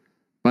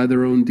by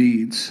their own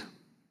deeds.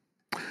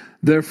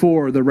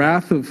 Therefore, the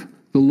wrath of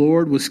the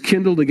Lord was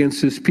kindled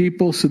against his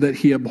people so that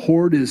he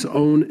abhorred his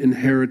own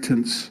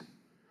inheritance.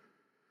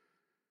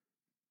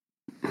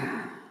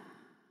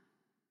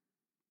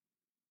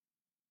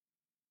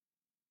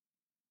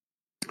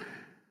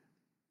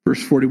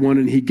 Verse 41,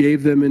 and he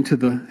gave them into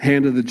the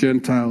hand of the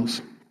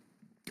Gentiles,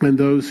 and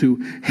those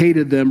who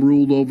hated them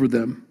ruled over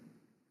them.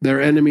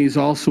 Their enemies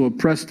also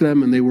oppressed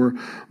them, and they were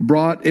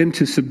brought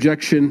into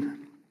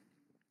subjection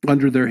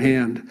under their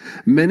hand.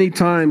 Many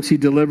times he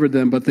delivered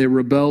them, but they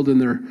rebelled in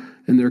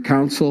their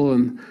counsel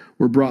and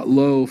were brought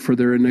low for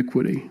their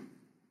iniquity.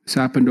 This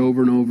happened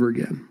over and over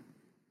again.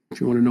 If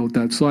you want to know what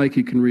that's like,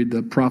 you can read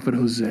the prophet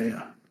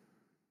Hosea.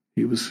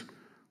 He was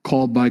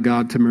called by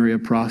God to marry a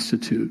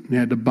prostitute. He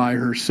had to buy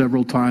her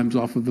several times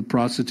off of the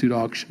prostitute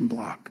auction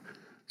block.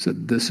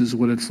 Said, this is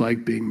what it's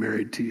like being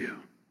married to you.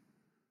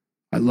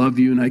 I love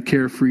you and I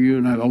care for you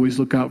and I always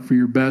look out for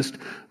your best,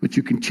 but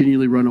you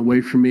continually run away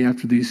from me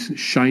after these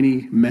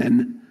shiny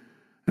men,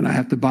 and I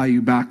have to buy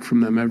you back from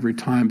them every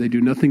time. They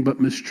do nothing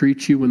but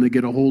mistreat you when they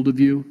get a hold of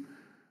you,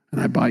 and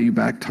I buy you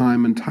back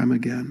time and time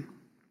again.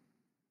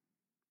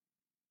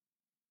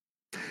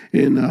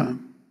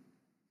 In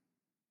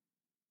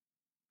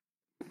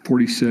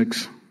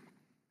 46,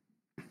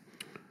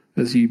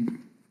 as he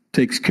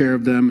takes care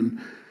of them and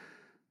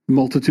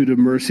multitude of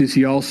mercies,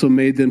 he also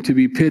made them to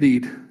be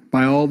pitied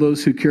by all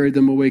those who carried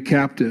them away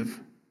captive.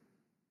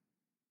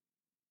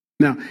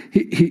 Now,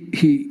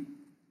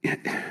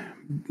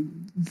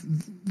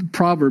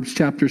 Proverbs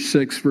chapter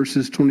 6,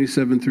 verses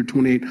 27 through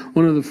 28,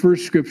 one of the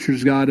first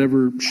scriptures God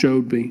ever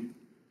showed me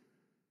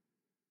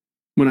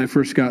when I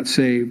first got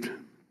saved.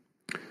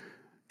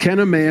 Can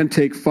a man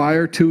take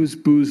fire to his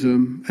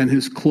bosom and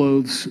his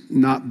clothes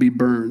not be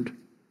burned?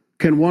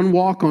 Can one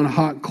walk on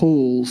hot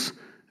coals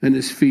and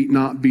his feet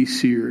not be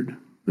seared?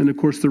 And of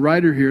course, the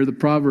writer here, the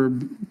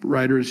proverb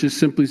writer, is just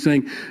simply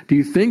saying, do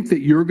you think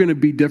that you're going to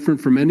be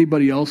different from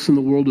anybody else in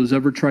the world who's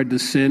ever tried to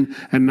sin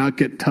and not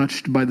get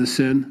touched by the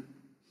sin?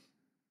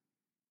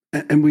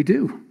 And we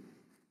do.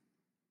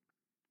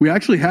 We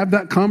actually have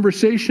that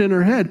conversation in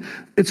our head.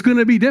 It's going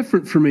to be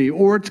different for me,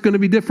 or it's going to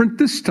be different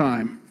this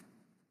time.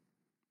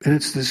 And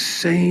it's the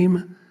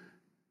same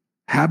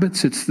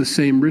habits, it's the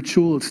same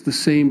ritual, it's the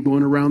same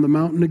going around the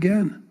mountain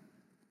again.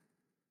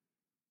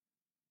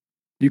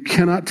 You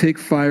cannot take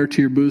fire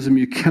to your bosom.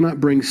 You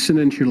cannot bring sin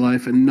into your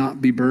life and not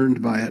be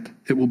burned by it.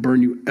 It will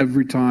burn you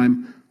every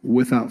time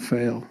without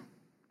fail.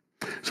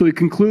 So he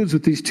concludes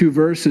with these two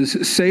verses.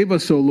 Save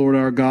us, O Lord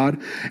our God,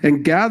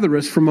 and gather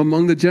us from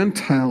among the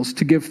Gentiles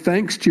to give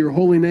thanks to your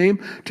holy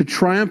name, to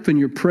triumph in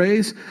your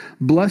praise.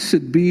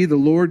 Blessed be the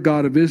Lord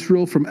God of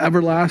Israel from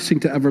everlasting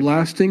to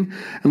everlasting.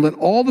 And let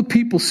all the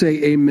people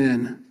say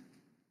amen.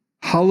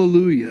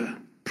 Hallelujah.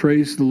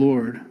 Praise the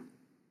Lord.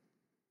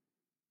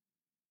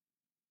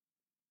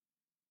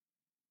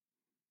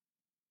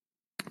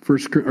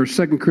 First or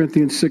 2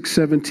 Corinthians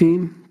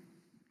 6:17,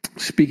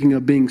 speaking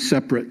of being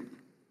separate.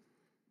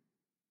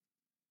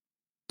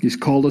 He's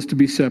called us to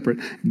be separate.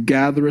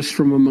 Gather us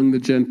from among the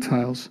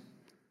Gentiles.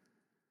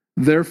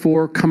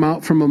 Therefore, come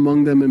out from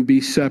among them and be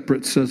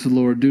separate, says the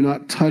Lord. Do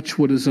not touch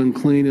what is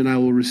unclean, and I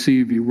will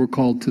receive you. We're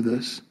called to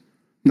this,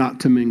 not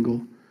to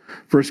mingle.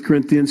 1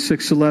 Corinthians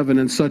 6:11,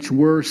 and such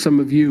were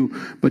some of you,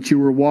 but you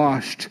were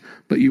washed,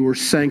 but you were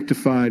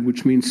sanctified,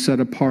 which means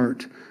set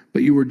apart.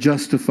 But you were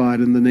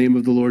justified in the name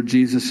of the Lord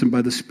Jesus and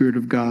by the Spirit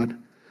of God.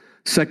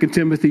 2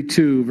 Timothy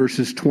 2,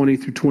 verses 20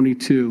 through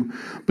 22.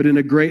 But in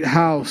a great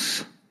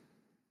house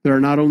there are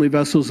not only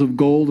vessels of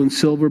gold and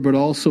silver, but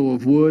also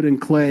of wood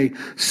and clay,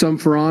 some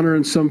for honor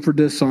and some for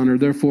dishonor.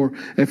 Therefore,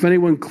 if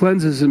anyone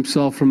cleanses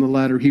himself from the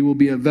latter, he will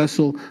be a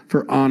vessel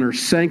for honor,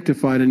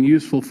 sanctified and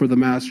useful for the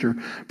master,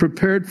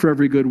 prepared for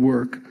every good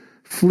work.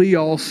 Flee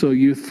also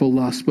youthful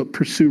lust, but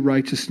pursue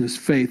righteousness,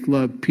 faith,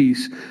 love,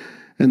 peace,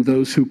 and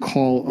those who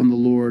call on the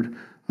Lord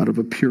out of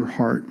a pure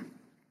heart.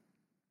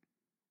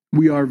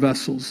 We are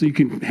vessels. You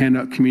can hand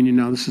out communion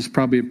now. This is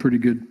probably a pretty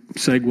good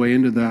segue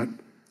into that.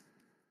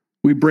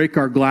 We break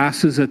our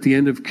glasses at the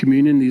end of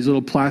communion, these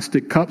little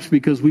plastic cups,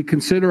 because we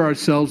consider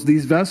ourselves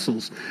these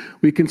vessels.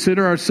 We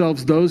consider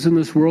ourselves those in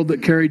this world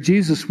that carry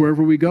Jesus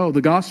wherever we go,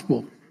 the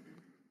gospel.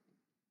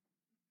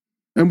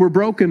 And we're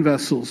broken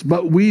vessels,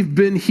 but we've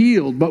been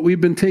healed, but we've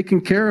been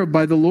taken care of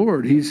by the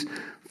Lord. He's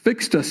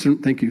fixed us,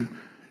 thank you,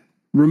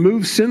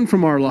 remove sin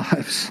from our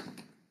lives.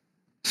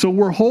 So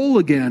we're whole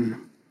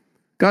again.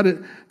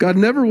 God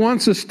never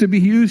wants us to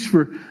be used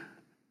for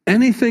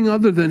anything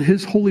other than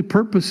his holy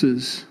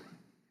purposes.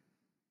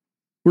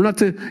 We're not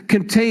to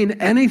contain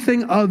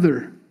anything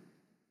other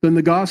than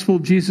the gospel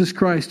of Jesus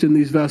Christ in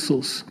these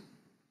vessels.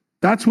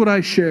 That's what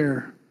I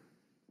share.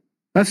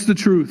 That's the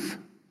truth.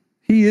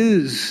 He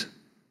is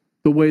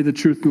the way, the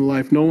truth, and the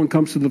life. No one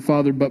comes to the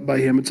Father but by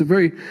him. It's a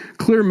very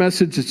clear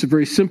message. It's a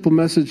very simple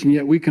message, and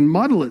yet we can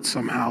muddle it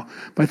somehow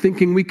by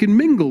thinking we can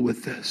mingle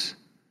with this.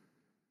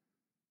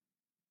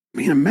 I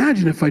mean,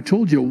 imagine if I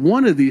told you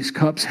one of these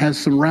cups has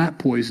some rat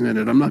poison in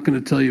it. I'm not going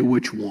to tell you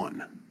which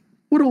one.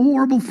 What a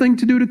horrible thing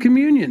to do to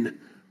communion.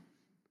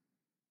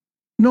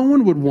 No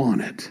one would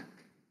want it.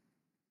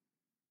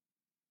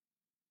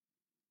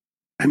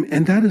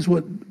 And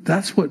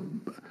that's what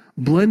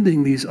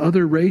blending these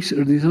other races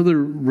or these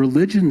other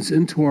religions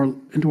into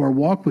our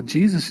walk with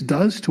Jesus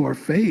does to our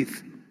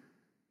faith.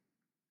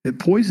 It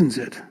poisons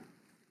it.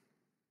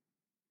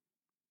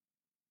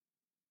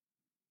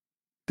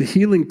 The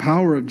healing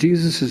power of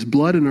Jesus'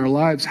 blood in our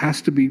lives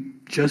has to be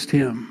just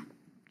him,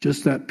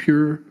 just that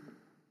pure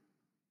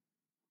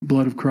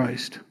blood of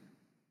Christ.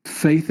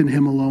 Faith in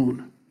him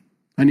alone.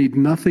 I need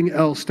nothing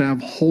else to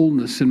have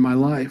wholeness in my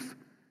life.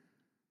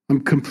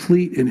 I'm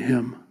complete in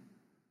him.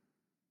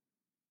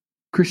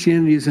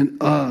 Christianity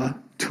isn't a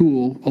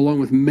tool, along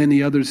with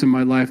many others in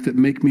my life, that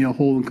make me a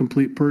whole and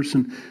complete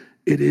person.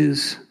 It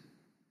is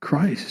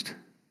Christ.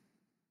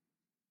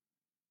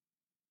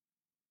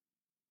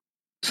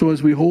 So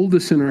as we hold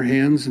this in our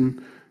hands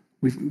and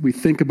we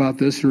think about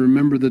this and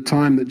remember the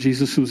time that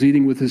Jesus was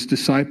eating with his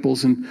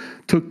disciples and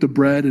took the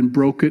bread and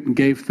broke it and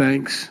gave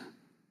thanks.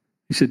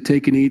 He said,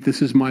 "Take and eat.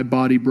 This is my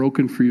body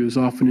broken for you. As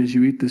often as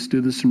you eat this,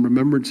 do this in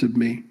remembrance of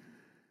me."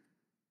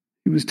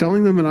 He was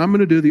telling them that I'm going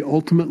to do the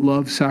ultimate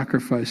love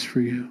sacrifice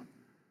for you.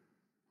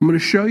 I'm going to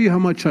show you how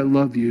much I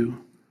love you.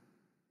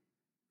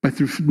 But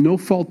through no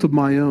fault of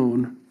my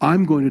own,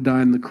 I'm going to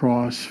die on the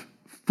cross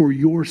for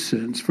your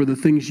sins, for the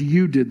things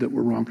you did that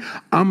were wrong.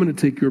 I'm going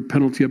to take your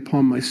penalty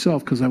upon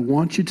myself because I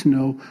want you to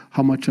know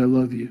how much I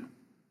love you.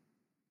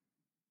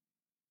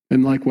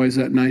 And likewise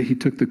that night he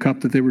took the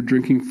cup that they were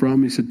drinking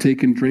from. He said,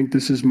 "Take and drink.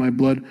 This is my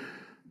blood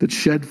that's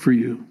shed for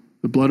you,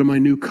 the blood of my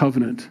new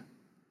covenant."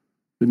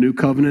 The new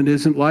covenant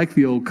isn't like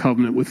the old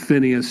covenant with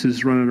Phinehas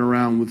who's running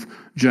around with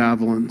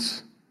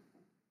javelins.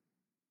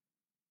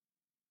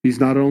 He's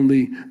not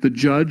only the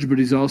judge, but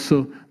he's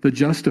also the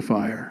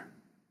justifier.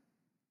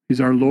 He's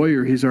our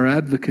lawyer. He's our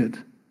advocate.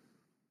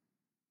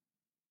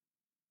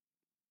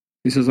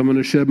 He says, "I'm going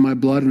to shed my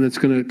blood and it's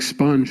going to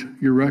expunge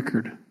your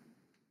record.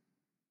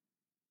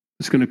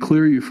 It's going to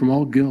clear you from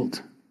all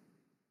guilt.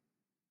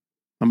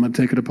 I'm going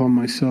to take it upon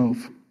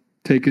myself.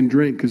 Take and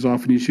drink as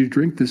often as you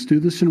drink this. Do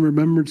this in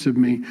remembrance of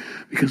me,"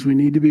 because we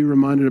need to be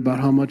reminded about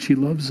how much he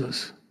loves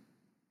us.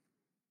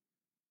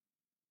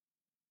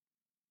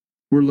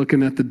 We're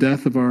looking at the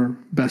death of our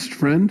best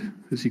friend,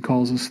 as he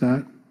calls us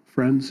that,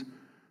 friends,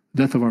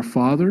 the death of our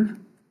father, and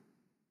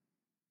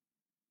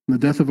the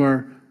death of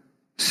our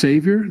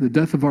Savior, the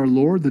death of our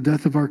Lord, the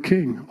death of our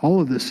King.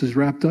 All of this is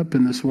wrapped up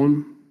in this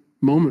one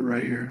moment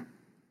right here.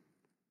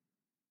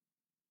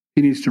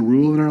 He needs to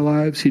rule in our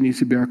lives. He needs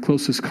to be our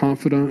closest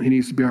confidant. He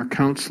needs to be our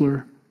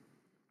counselor.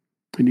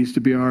 He needs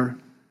to be our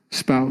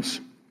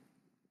spouse.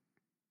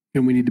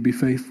 And we need to be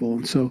faithful.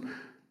 And so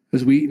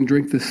as we eat and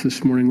drink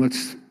this morning,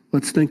 let's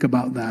think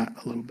about that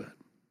a little bit.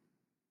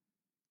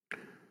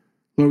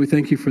 Lord, we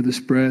thank you for this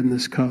bread and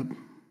this cup,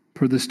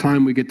 for this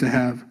time we get to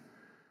have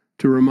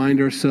to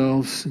remind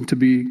ourselves and to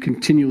be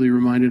continually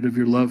reminded of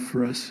your love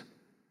for us,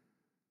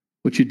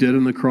 what you did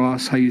on the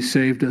cross, how you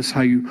saved us,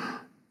 how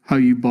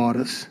you bought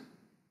us.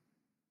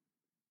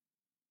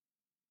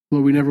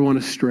 Lord, we never want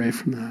to stray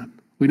from that.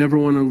 We never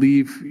want to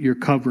leave your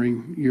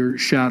covering, your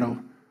shadow.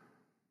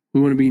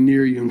 We want to be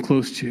near you and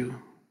close to you.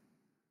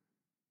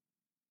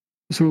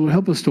 So Lord,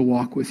 help us to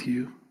walk with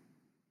you,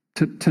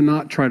 to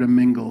not try to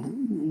mingle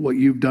what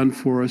you've done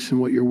for us and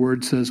what your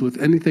word says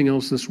with anything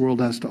else this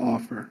world has to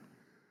offer.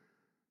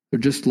 They're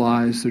just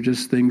lies. They're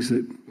just things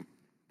that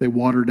they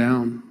water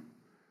down.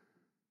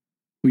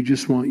 We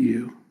just want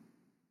you.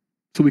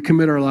 So we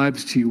commit our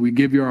lives to you. We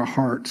give you our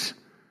hearts.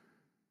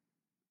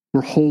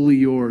 We're wholly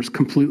yours,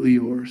 completely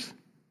yours.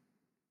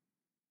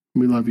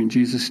 We love you in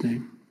Jesus'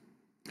 name.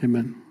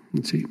 Amen.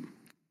 Let's eat.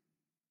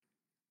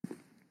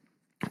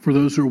 For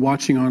those who are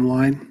watching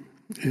online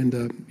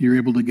and you're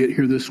able to get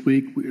here this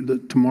week,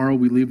 tomorrow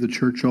we leave the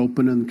church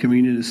open and the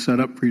communion is set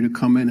up for you to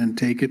come in and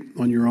take it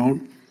on your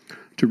own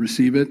to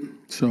receive it.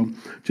 So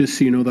just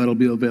so you know, that'll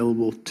be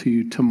available to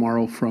you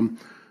tomorrow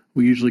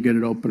we usually get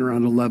it open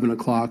around 11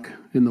 o'clock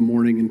in the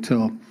morning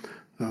until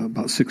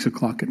about 6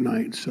 o'clock at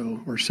night,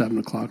 or 7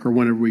 o'clock, or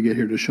whenever we get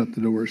here to shut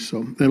the doors.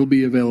 So that'll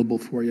be available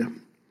for you.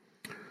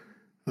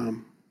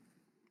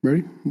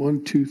 Ready?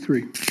 1, 2,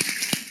 3.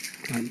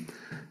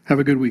 Have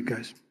a good week,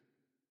 guys.